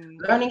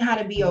 Learning how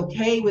to be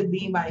okay with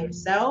being by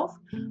yourself,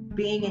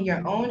 being in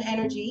your own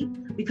energy.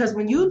 Because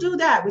when you do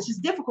that, which is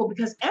difficult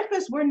because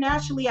empaths, we're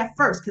naturally at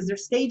first, because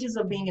there's stages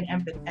of being an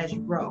empath as you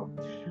grow.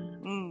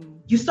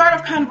 You start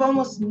off kind of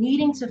almost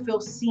needing to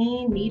feel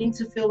seen, needing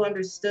to feel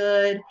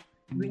understood.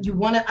 You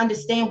want to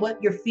understand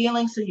what you're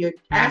feeling, so you're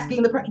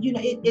asking the person, you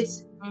know,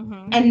 it's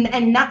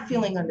and not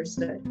feeling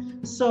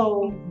understood.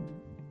 So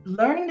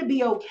learning to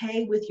be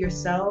okay with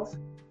yourself,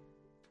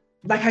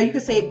 like how you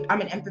could say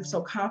I'm an empath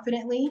so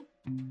confidently,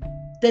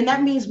 then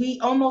that means we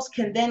almost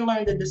can then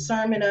learn the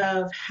discernment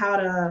of how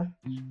to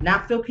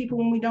not feel people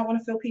when we don't want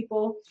to feel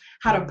people,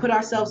 how to put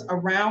ourselves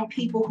around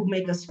people who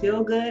make us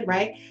feel good,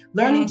 right?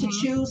 Learning to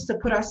choose to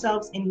put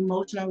ourselves in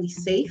emotionally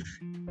safe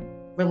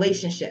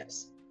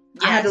relationships.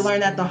 Yes. I had to learn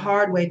that the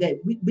hard way, that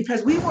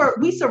because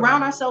we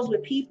surround ourselves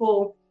with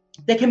people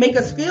that can make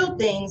us feel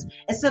things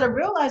instead of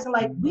realizing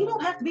like we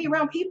don't have to be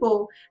around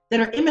people that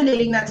are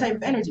emanating that type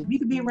of energy. We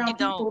could be around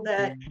people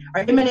that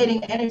are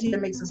emanating energy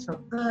that makes us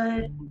feel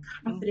good and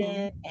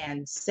confident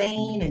and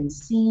sane and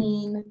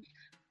seen.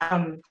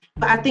 But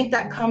I think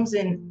that comes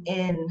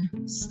in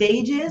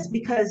stages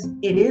because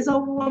it is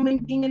overwhelming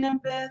being an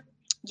empath.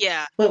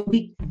 Yeah. But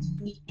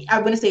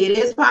I'm going to say it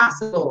is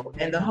possible.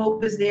 And the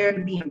hope is there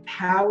to be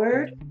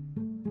empowered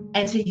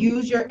and to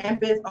use your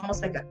empath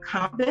almost like a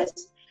compass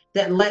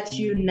that lets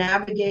you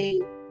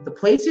navigate the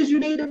places you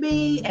need to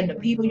be and the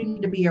people you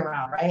need to be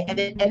around, right? And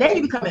then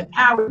you become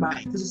empowered by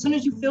it. Because as soon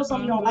as you feel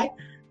something you don't like,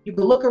 you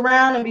can look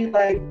around and be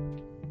like,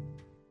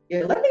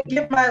 yeah, let me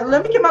get my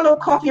little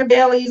coffee and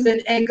Baileys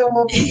and go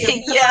over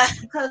here.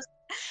 Because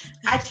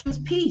I choose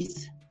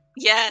peace.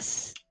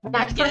 Yes. And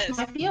I trust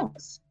my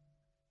feelings.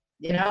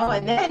 You know,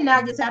 and then now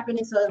you're tapping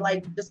into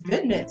like this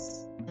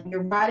goodness. And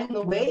you're riding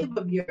the wave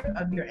of your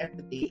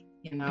empathy,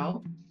 you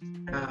know.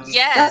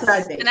 That's what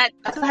I think.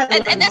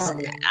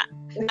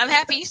 I'm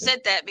happy you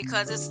said that,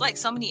 because it's like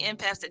so many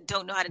empaths that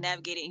don't know how to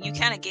navigate it, and you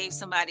kind of gave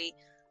somebody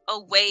a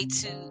way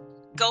to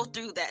go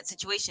through that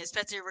situation,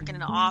 especially if you're working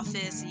in an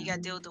office and you got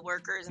to deal with the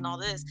workers and all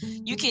this.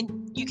 You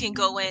can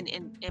go in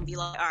and be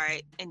like, all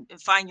right, and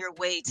find your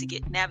way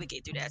to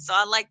navigate through that. So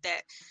I like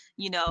that,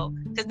 you know,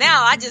 because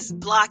now I just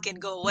block and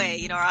go away,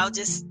 you know, or I'll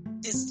just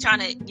trying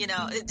to, you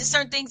know, there's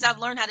certain things I've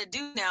learned how to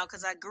do now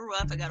because I grew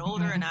up, I got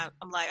older, and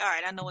I'm like, all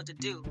right, I know what to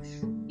do,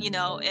 you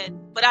know,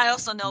 but I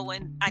also know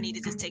when I need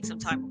to just take some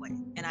time away,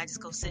 and I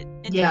just go sit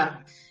and we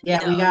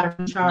gotta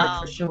recharge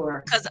for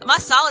sure. Because my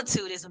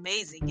solitude is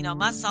amazing, you know,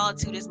 my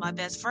solitude is my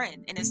best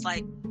friend, and it's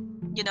like,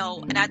 you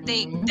know, and I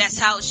think that's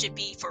how it should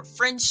be for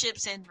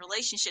friendships and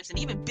relationships and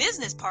even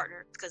business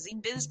partners, because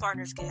even business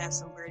partners can have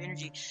some weird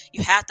energy.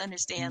 You have to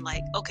understand,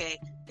 like, okay,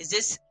 is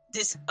this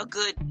a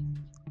good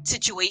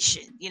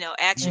situation, you know,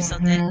 ask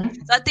yourself that.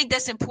 So I think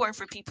that's important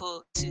for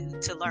people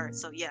to learn.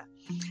 So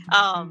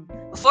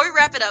before we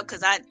wrap it up,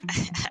 because I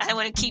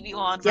want to keep you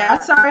on forever.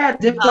 I'm sorry I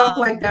dipped off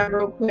like that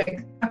real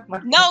quick.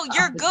 No,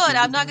 you're good.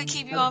 I'm not gonna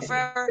keep you on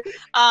forever,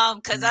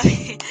 but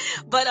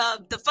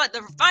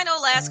the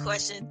final last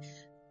question: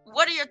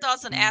 what are your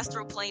thoughts on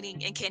astral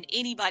planing, and can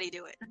anybody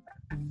do it?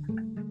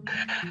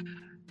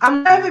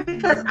 I'm laughing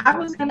because I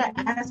was gonna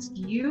ask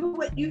you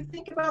what you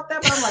think about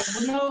that, but I'm like,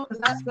 well, no,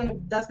 because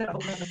that's gonna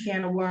open up a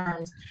can of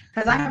worms.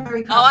 Because I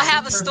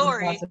have a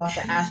story about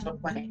the astral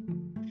plane.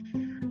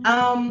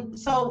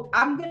 So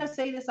I'm gonna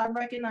say this. I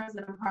recognize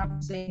that I'm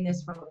probably saying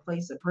this from a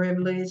place of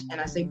privilege, and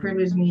I say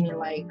privilege meaning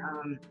like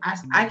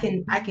I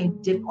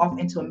can dip off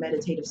into a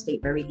meditative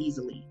state very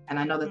easily, and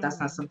I know that that's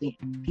not something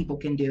people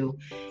can do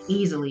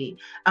easily,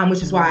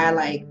 which is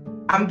why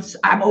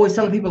I'm always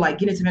telling people like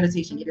get into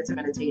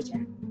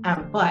meditation.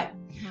 But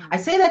I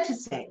say that to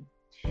say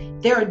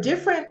there are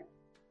different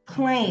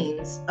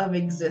planes of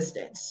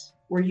existence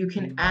where you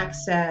can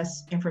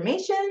access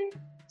information,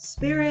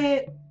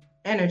 spirit,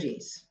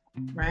 energies.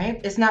 Right?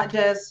 It's not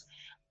just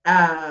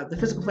the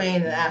physical plane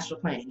and the astral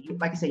plane.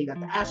 Like I said, you got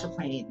the astral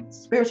plane, the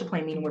spiritual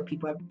plane, meaning where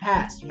people have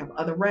passed. You have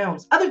other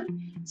realms,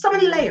 so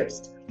many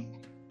layers.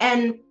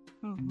 And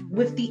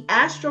with the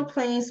astral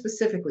plane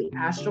specifically,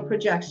 astral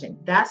projection,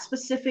 that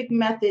specific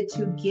method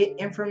to get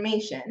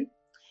information,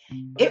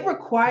 it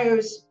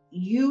requires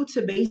you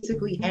to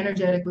basically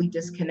energetically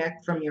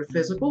disconnect from your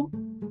physical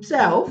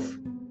self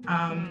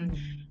and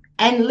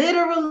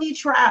literally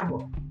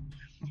travel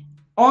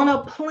on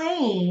a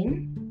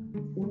plane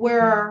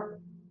where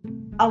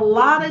a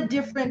lot of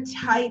different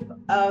type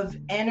of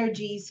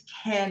energies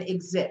can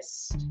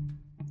exist.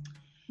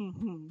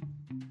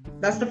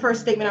 That's the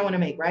first statement I want to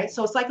make, right?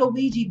 So it's like a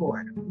Ouija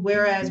board.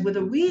 Whereas with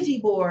a Ouija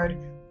board,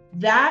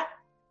 that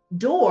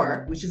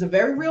door, which is a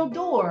very real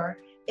door,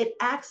 it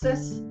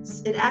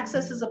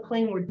accesses a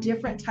plane where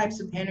different types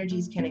of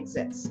energies can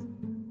exist.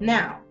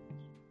 Now,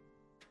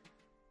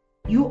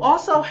 you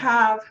also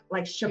have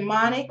like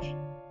shamanic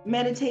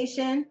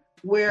meditation,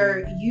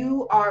 where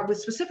you are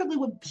specifically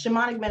with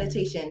shamanic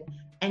meditation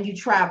and you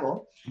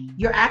travel,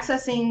 you're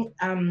accessing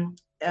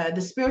the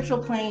spiritual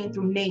plane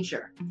through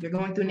nature. You're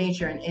going through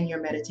nature in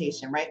your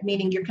meditation, right?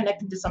 Meaning you're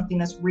connected to something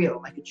that's real,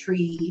 like a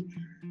tree,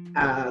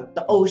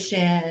 the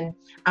ocean,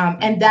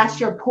 and that's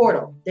your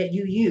portal that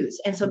you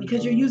use. And so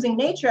because you're using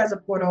nature as a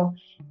portal,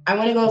 I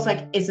want to go,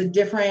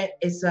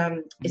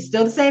 it's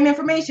still the same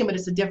information, but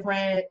it's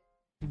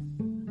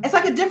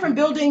like a different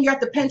building. You're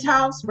at the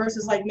penthouse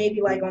versus like maybe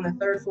like on the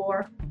third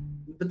floor.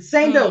 But the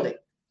same building.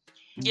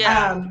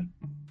 Yeah.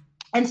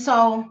 And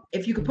so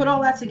if you could put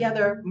all that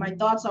together, my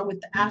thoughts are with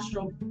the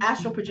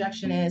astral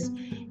projection is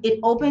it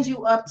opens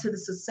you up to the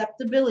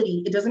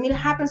susceptibility. It doesn't mean it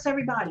happens to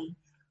everybody,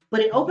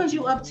 but it opens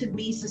you up to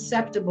be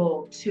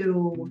susceptible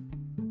to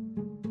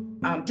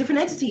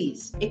different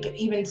entities. It could,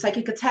 even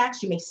psychic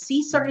attacks. You may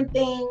see certain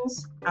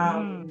things.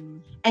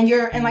 And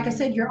like I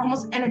said, you're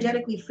almost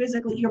energetically,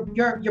 physically,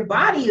 your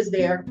body is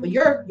there, but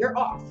you're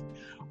off.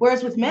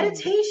 Whereas with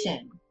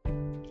meditation,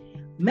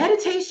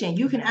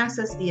 you can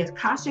access the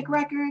Akashic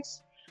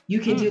records. You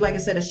can do, like I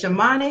said, a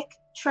shamanic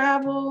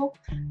travel.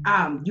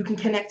 You can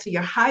connect to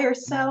your higher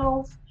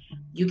self.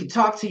 You can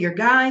talk to your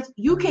guides.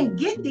 You can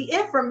get the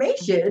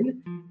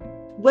information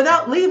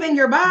without leaving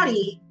your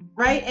body,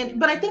 right?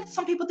 But I think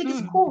some people think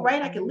it's cool,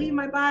 right? I can leave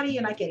my body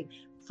and I can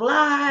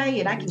fly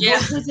and I can go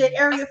visit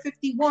Area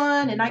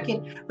 51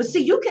 but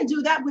see, you can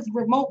do that with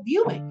remote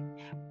viewing.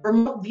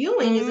 Remote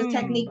viewing is a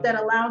technique that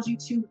allows you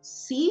to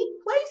see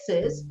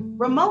places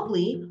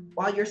remotely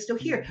while you're still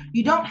here.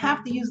 You don't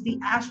have to use the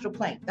astral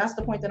plane. That's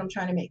the point that I'm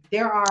trying to make.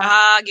 There are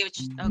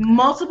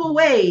multiple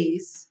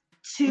ways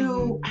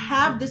to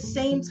have the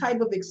same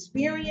type of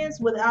experience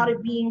without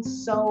it being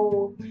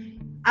so,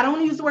 I don't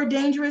want to use the word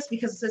dangerous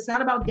because it's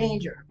not about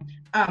danger.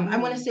 I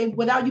want to say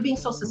without you being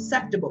so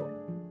susceptible,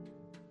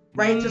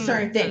 right, to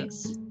certain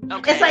things.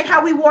 Okay. It's like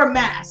how we wore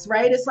masks,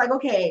 right? It's like,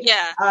 okay,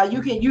 yeah,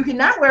 you can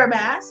not wear a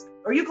mask,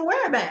 or you can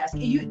wear a mask.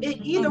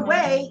 Either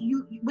way,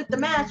 you with the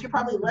mask, you're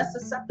probably less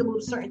susceptible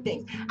to certain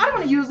things. I don't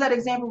want to use that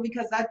example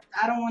because I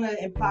don't want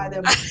to imply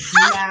that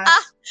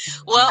masks.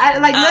 Well,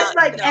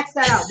 let's X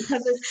that out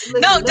because it's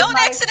no, don't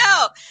X it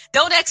out.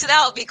 Don't X it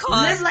out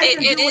because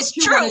it is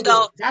true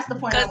though. That's the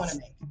point I want to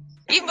make.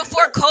 Even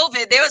before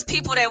COVID, there was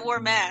people that wore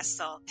masks.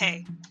 So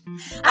hey,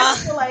 I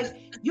feel like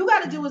you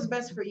got to do what's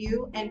best for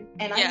you, and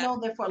I know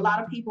that for a lot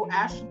of people,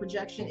 astral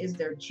projection is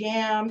their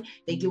jam.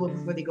 They do it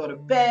before they go to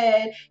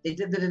bed. They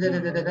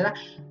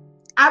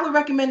I would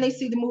recommend they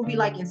see the movie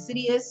like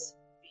Insidious.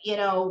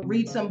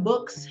 Read some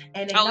books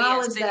and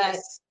acknowledge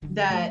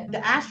that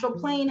the astral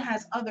plane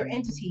has other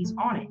entities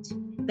on it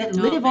that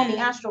live on the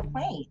astral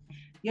plane.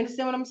 You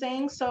understand what I'm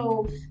saying?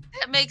 So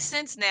that makes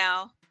sense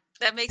now.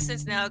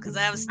 Because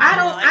I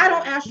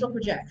don't astral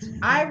project.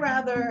 I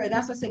rather,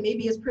 that's what I say,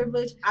 maybe it's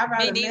privilege. I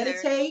rather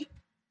meditate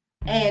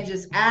and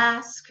just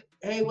ask,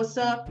 hey, what's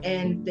up?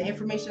 And the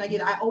information I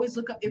get, I always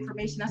look up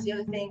information. That's the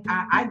other thing.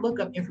 I look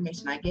up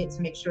information I get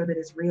to make sure that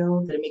it's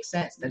real, that it makes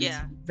sense, that it's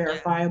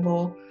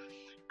verifiable.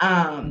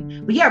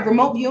 But yeah,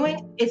 remote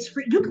viewing, it's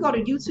free. You can go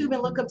to YouTube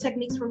and look up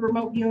techniques for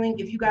remote viewing.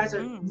 If you guys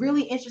are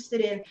really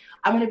interested in,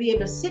 I want to be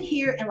able to sit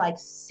here and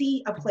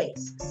see a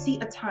place,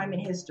 see a time in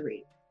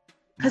history.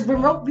 Because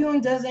remote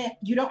viewing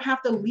you don't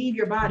have to leave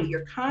your body.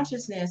 Your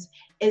consciousness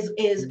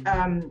is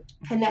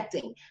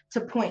connecting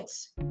to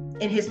points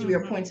in history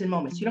or points in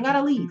moments. You don't got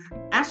to leave.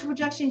 Astral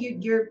projection,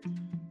 you're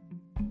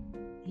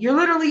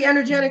literally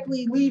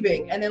energetically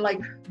leaving and then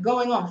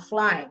going off,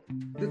 flying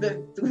through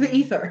the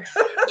ether.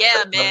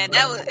 Yeah, man,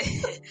 that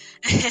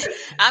was.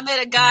 I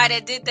met a guy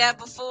that did that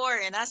before,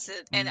 and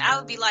I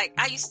would be like,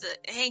 I used to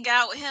hang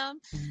out with him,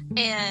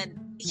 and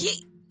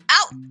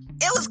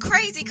it was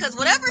crazy because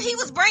whatever he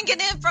was bringing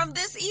in from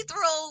this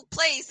ethereal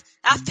place,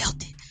 I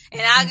felt it.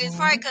 And it's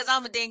probably because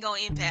I'm a dingo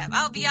empath.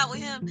 I would be out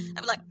with him.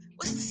 I'd be like,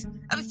 what's this?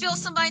 I would feel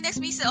somebody next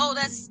to me. He said, oh,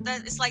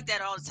 it's like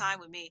that all the time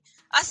with me.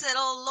 I said,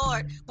 oh,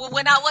 Lord. Well,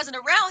 when I wasn't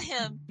around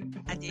him,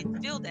 I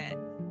didn't feel that.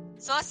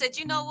 So I said,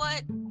 you know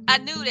what? I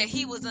knew that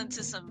he was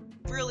into some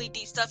really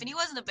deep stuff. And he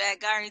wasn't a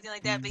bad guy or anything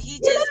like that. But he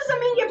just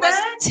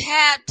was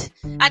tapped.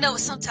 I know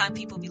sometimes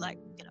people be like,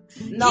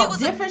 no, he was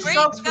different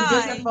strokes for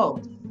different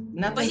folks.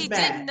 Nothing's but he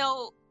bad. didn't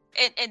know,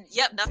 and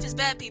yep, nothing's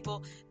bad,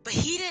 people. But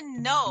he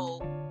didn't know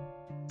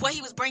what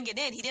he was bringing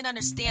in. He didn't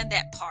understand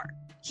that part.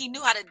 He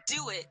knew how to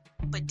do it,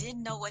 but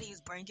didn't know what he was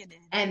bringing in.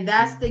 And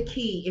that's the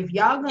key. If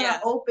y'all gonna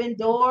open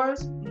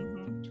doors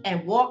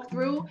and walk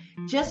through,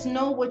 just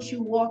know what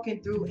you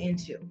walking through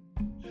into.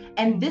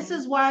 And this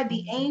is why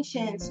the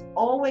ancients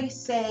always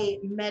say,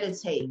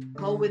 meditate,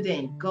 go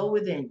within, go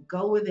within,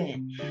 go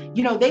within.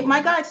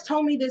 My guides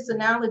told me this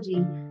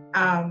analogy.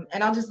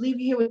 And I'll just leave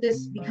you here with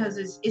this because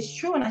it's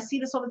true, and I see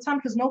this all the time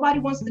because nobody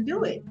wants to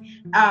do it.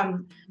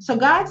 So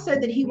God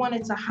said that He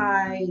wanted to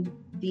hide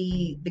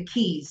the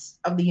keys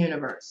of the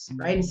universe,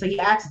 right? And so He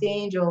asked the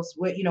angels,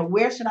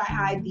 where should I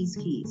hide these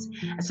keys?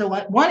 And so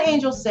one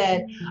angel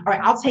said, all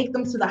right, I'll take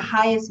them to the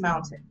highest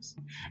mountains.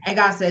 And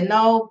God said,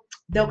 no,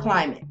 they'll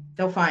climb it,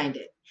 they'll find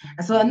it.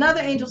 And so another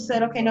angel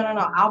said, okay, no,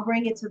 I'll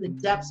bring it to the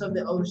depths of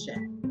the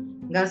ocean.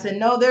 And God said,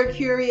 no, they're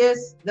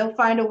curious, they'll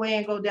find a way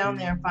and go down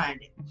there and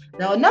find it.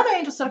 Now another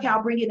angel said, okay,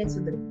 I'll bring it into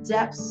the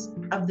depths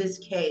of this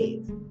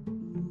cave.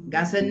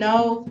 God said,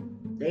 no,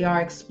 they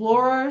are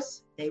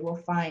explorers, they will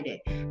find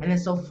it. And then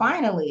so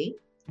finally,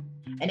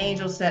 an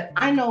angel said,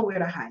 I know where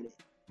to hide it.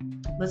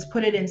 Let's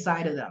put it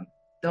inside of them.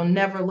 They'll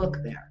never look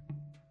there.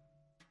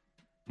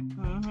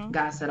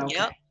 God said, okay.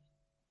 Yep.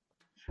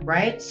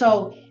 Right?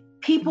 So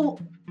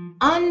people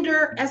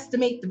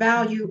underestimate the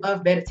value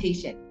of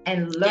meditation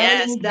and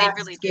learning that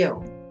really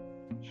skill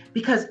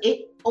because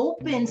it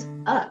opens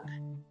up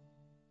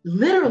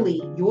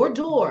literally your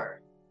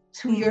door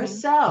to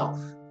yourself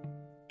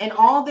and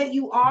all that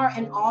you are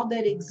and all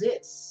that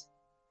exists.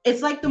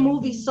 It's like the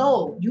movie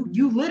Soul.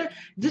 You literally,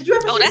 did you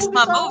ever see that's movie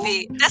my Soul?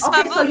 movie. That's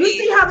my movie. So you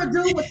see how the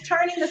dude was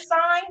turning the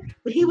sign,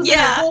 but he was in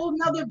a whole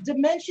nother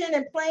dimension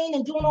and plane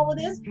and doing all of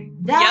this?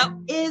 That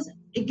is,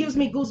 it gives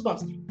me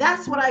goosebumps.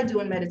 That's what I do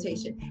in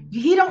meditation.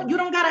 You don't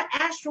gotta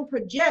astral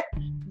project.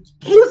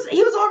 He was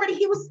here.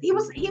 He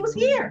was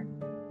here.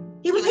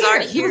 He was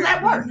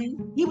at work.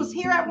 He was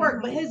here at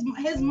work, but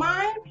his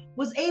mind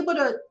was able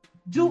to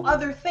do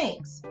other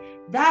things.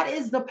 That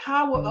is the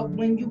power of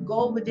when you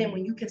go within,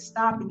 when you can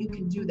stop and you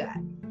can do that.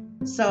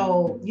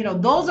 So,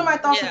 those are my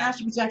thoughts on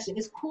astral projection.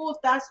 It's cool if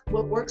that's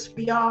what works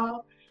for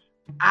y'all.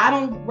 I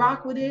don't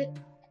rock with it,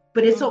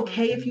 but it's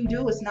okay if you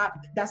do.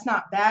 That's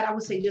not bad. I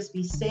would say just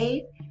be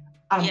safe.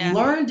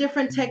 Learn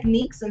different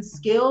techniques and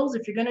skills.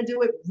 If you're going to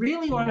do it,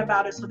 really learn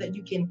about it so that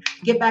you can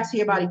get back to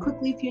your body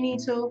quickly if you need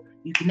to.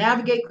 You can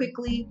navigate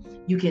quickly.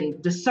 You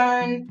can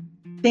discern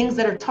things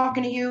that are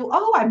talking to you.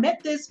 Oh, I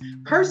met this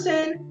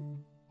person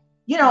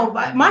You know,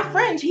 my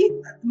friend, he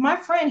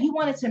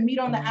wanted to meet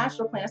on the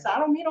astral plane. I said, I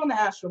don't meet on the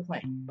astral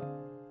plane.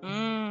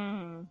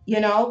 You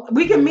know,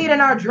 we can meet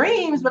in our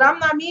dreams, but I'm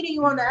not meeting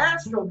you on the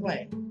astral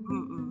plane.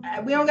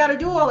 We don't got to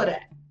do all of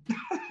that.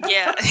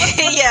 Yeah,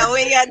 yeah,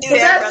 we got to do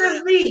that. That's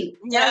just me.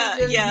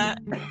 Yeah.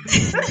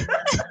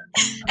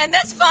 And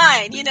that's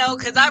fine, you know,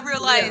 because I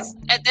realized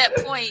at that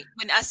point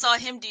when I saw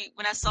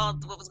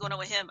what was going on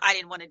with him, I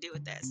didn't want to do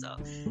with that. So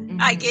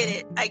I get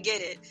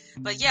it.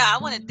 But yeah, I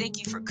want to thank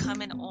you for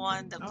coming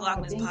on the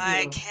Blockman's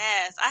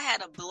podcast. I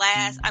had a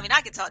blast. I mean,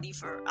 I could talk to you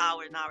for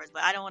hours and hours,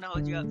 but I don't want to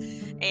hold you up.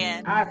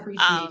 And I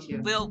appreciate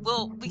you.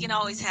 We can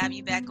always have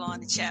you back on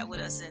to chat with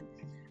us,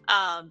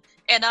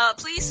 and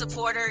please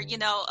support her. You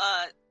know,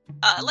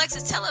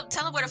 Alexis, tell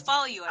them where to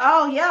follow you at.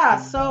 Oh yeah,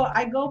 so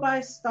I go by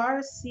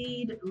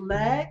Starseed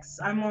Lex.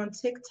 I'm on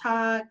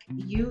TikTok,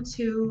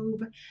 YouTube,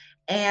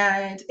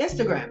 and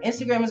Instagram.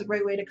 Instagram is a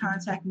great way to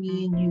contact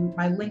me, and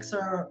my links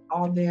are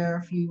all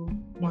there if you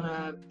want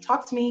to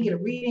talk to me, get a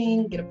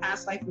reading, get a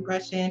past life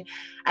regression.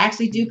 I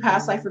actually do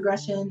past life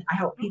regression. I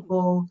help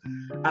people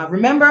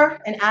remember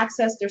and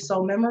access their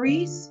soul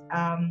memories.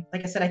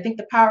 Like I said, I think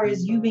the power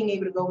is you being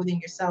able to go within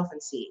yourself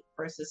and see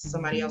versus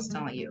somebody else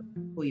telling you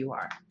who you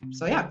are.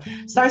 So yeah,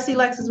 Starseed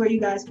Lex is where you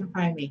guys can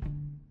find me.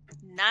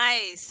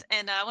 Nice.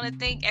 And I want to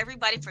thank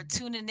everybody for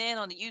tuning in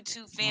on the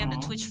YouTube fam, the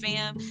Twitch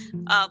fam.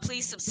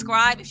 Please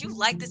subscribe. If you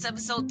like this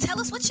episode, tell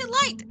us what you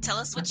liked. Tell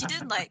us what you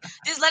didn't like.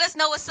 Just let us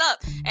know what's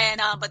up. And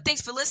but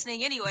thanks for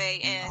listening anyway.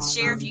 And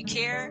share if you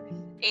care.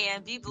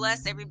 And be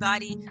blessed,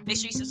 everybody. Make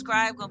sure you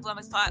subscribe. Go on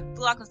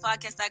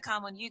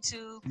Blockman'sPodcast.com on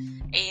YouTube.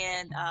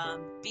 And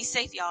be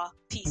safe, y'all.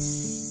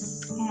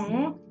 Peace.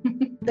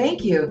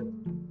 Thank you.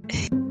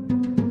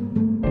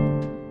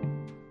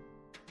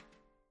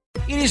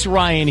 It is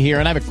Ryan here,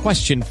 and I have a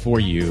question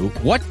for you.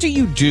 What do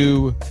you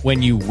do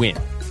when you win?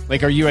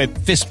 Like, are you a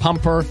fist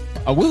pumper,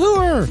 a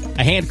woohooer,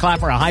 a hand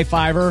clapper, a high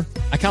fiver?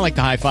 I kind of like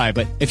the high five,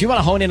 but if you want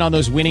to hone in on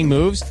those winning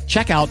moves,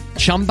 check out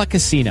Chumba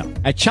Casino.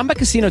 At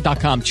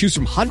ChumbaCasino.com, choose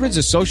from hundreds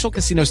of social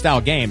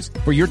casino-style games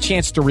for your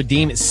chance to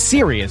redeem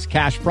serious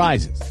cash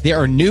prizes. There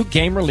are new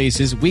game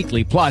releases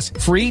weekly, plus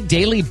free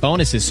daily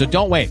bonuses, so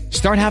don't wait.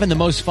 Start having the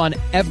most fun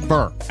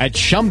ever at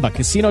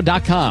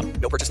ChumbaCasino.com.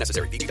 No purchase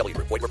necessary. VGW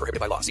Group. Void where prohibited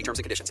by law. See terms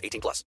and conditions. 18+.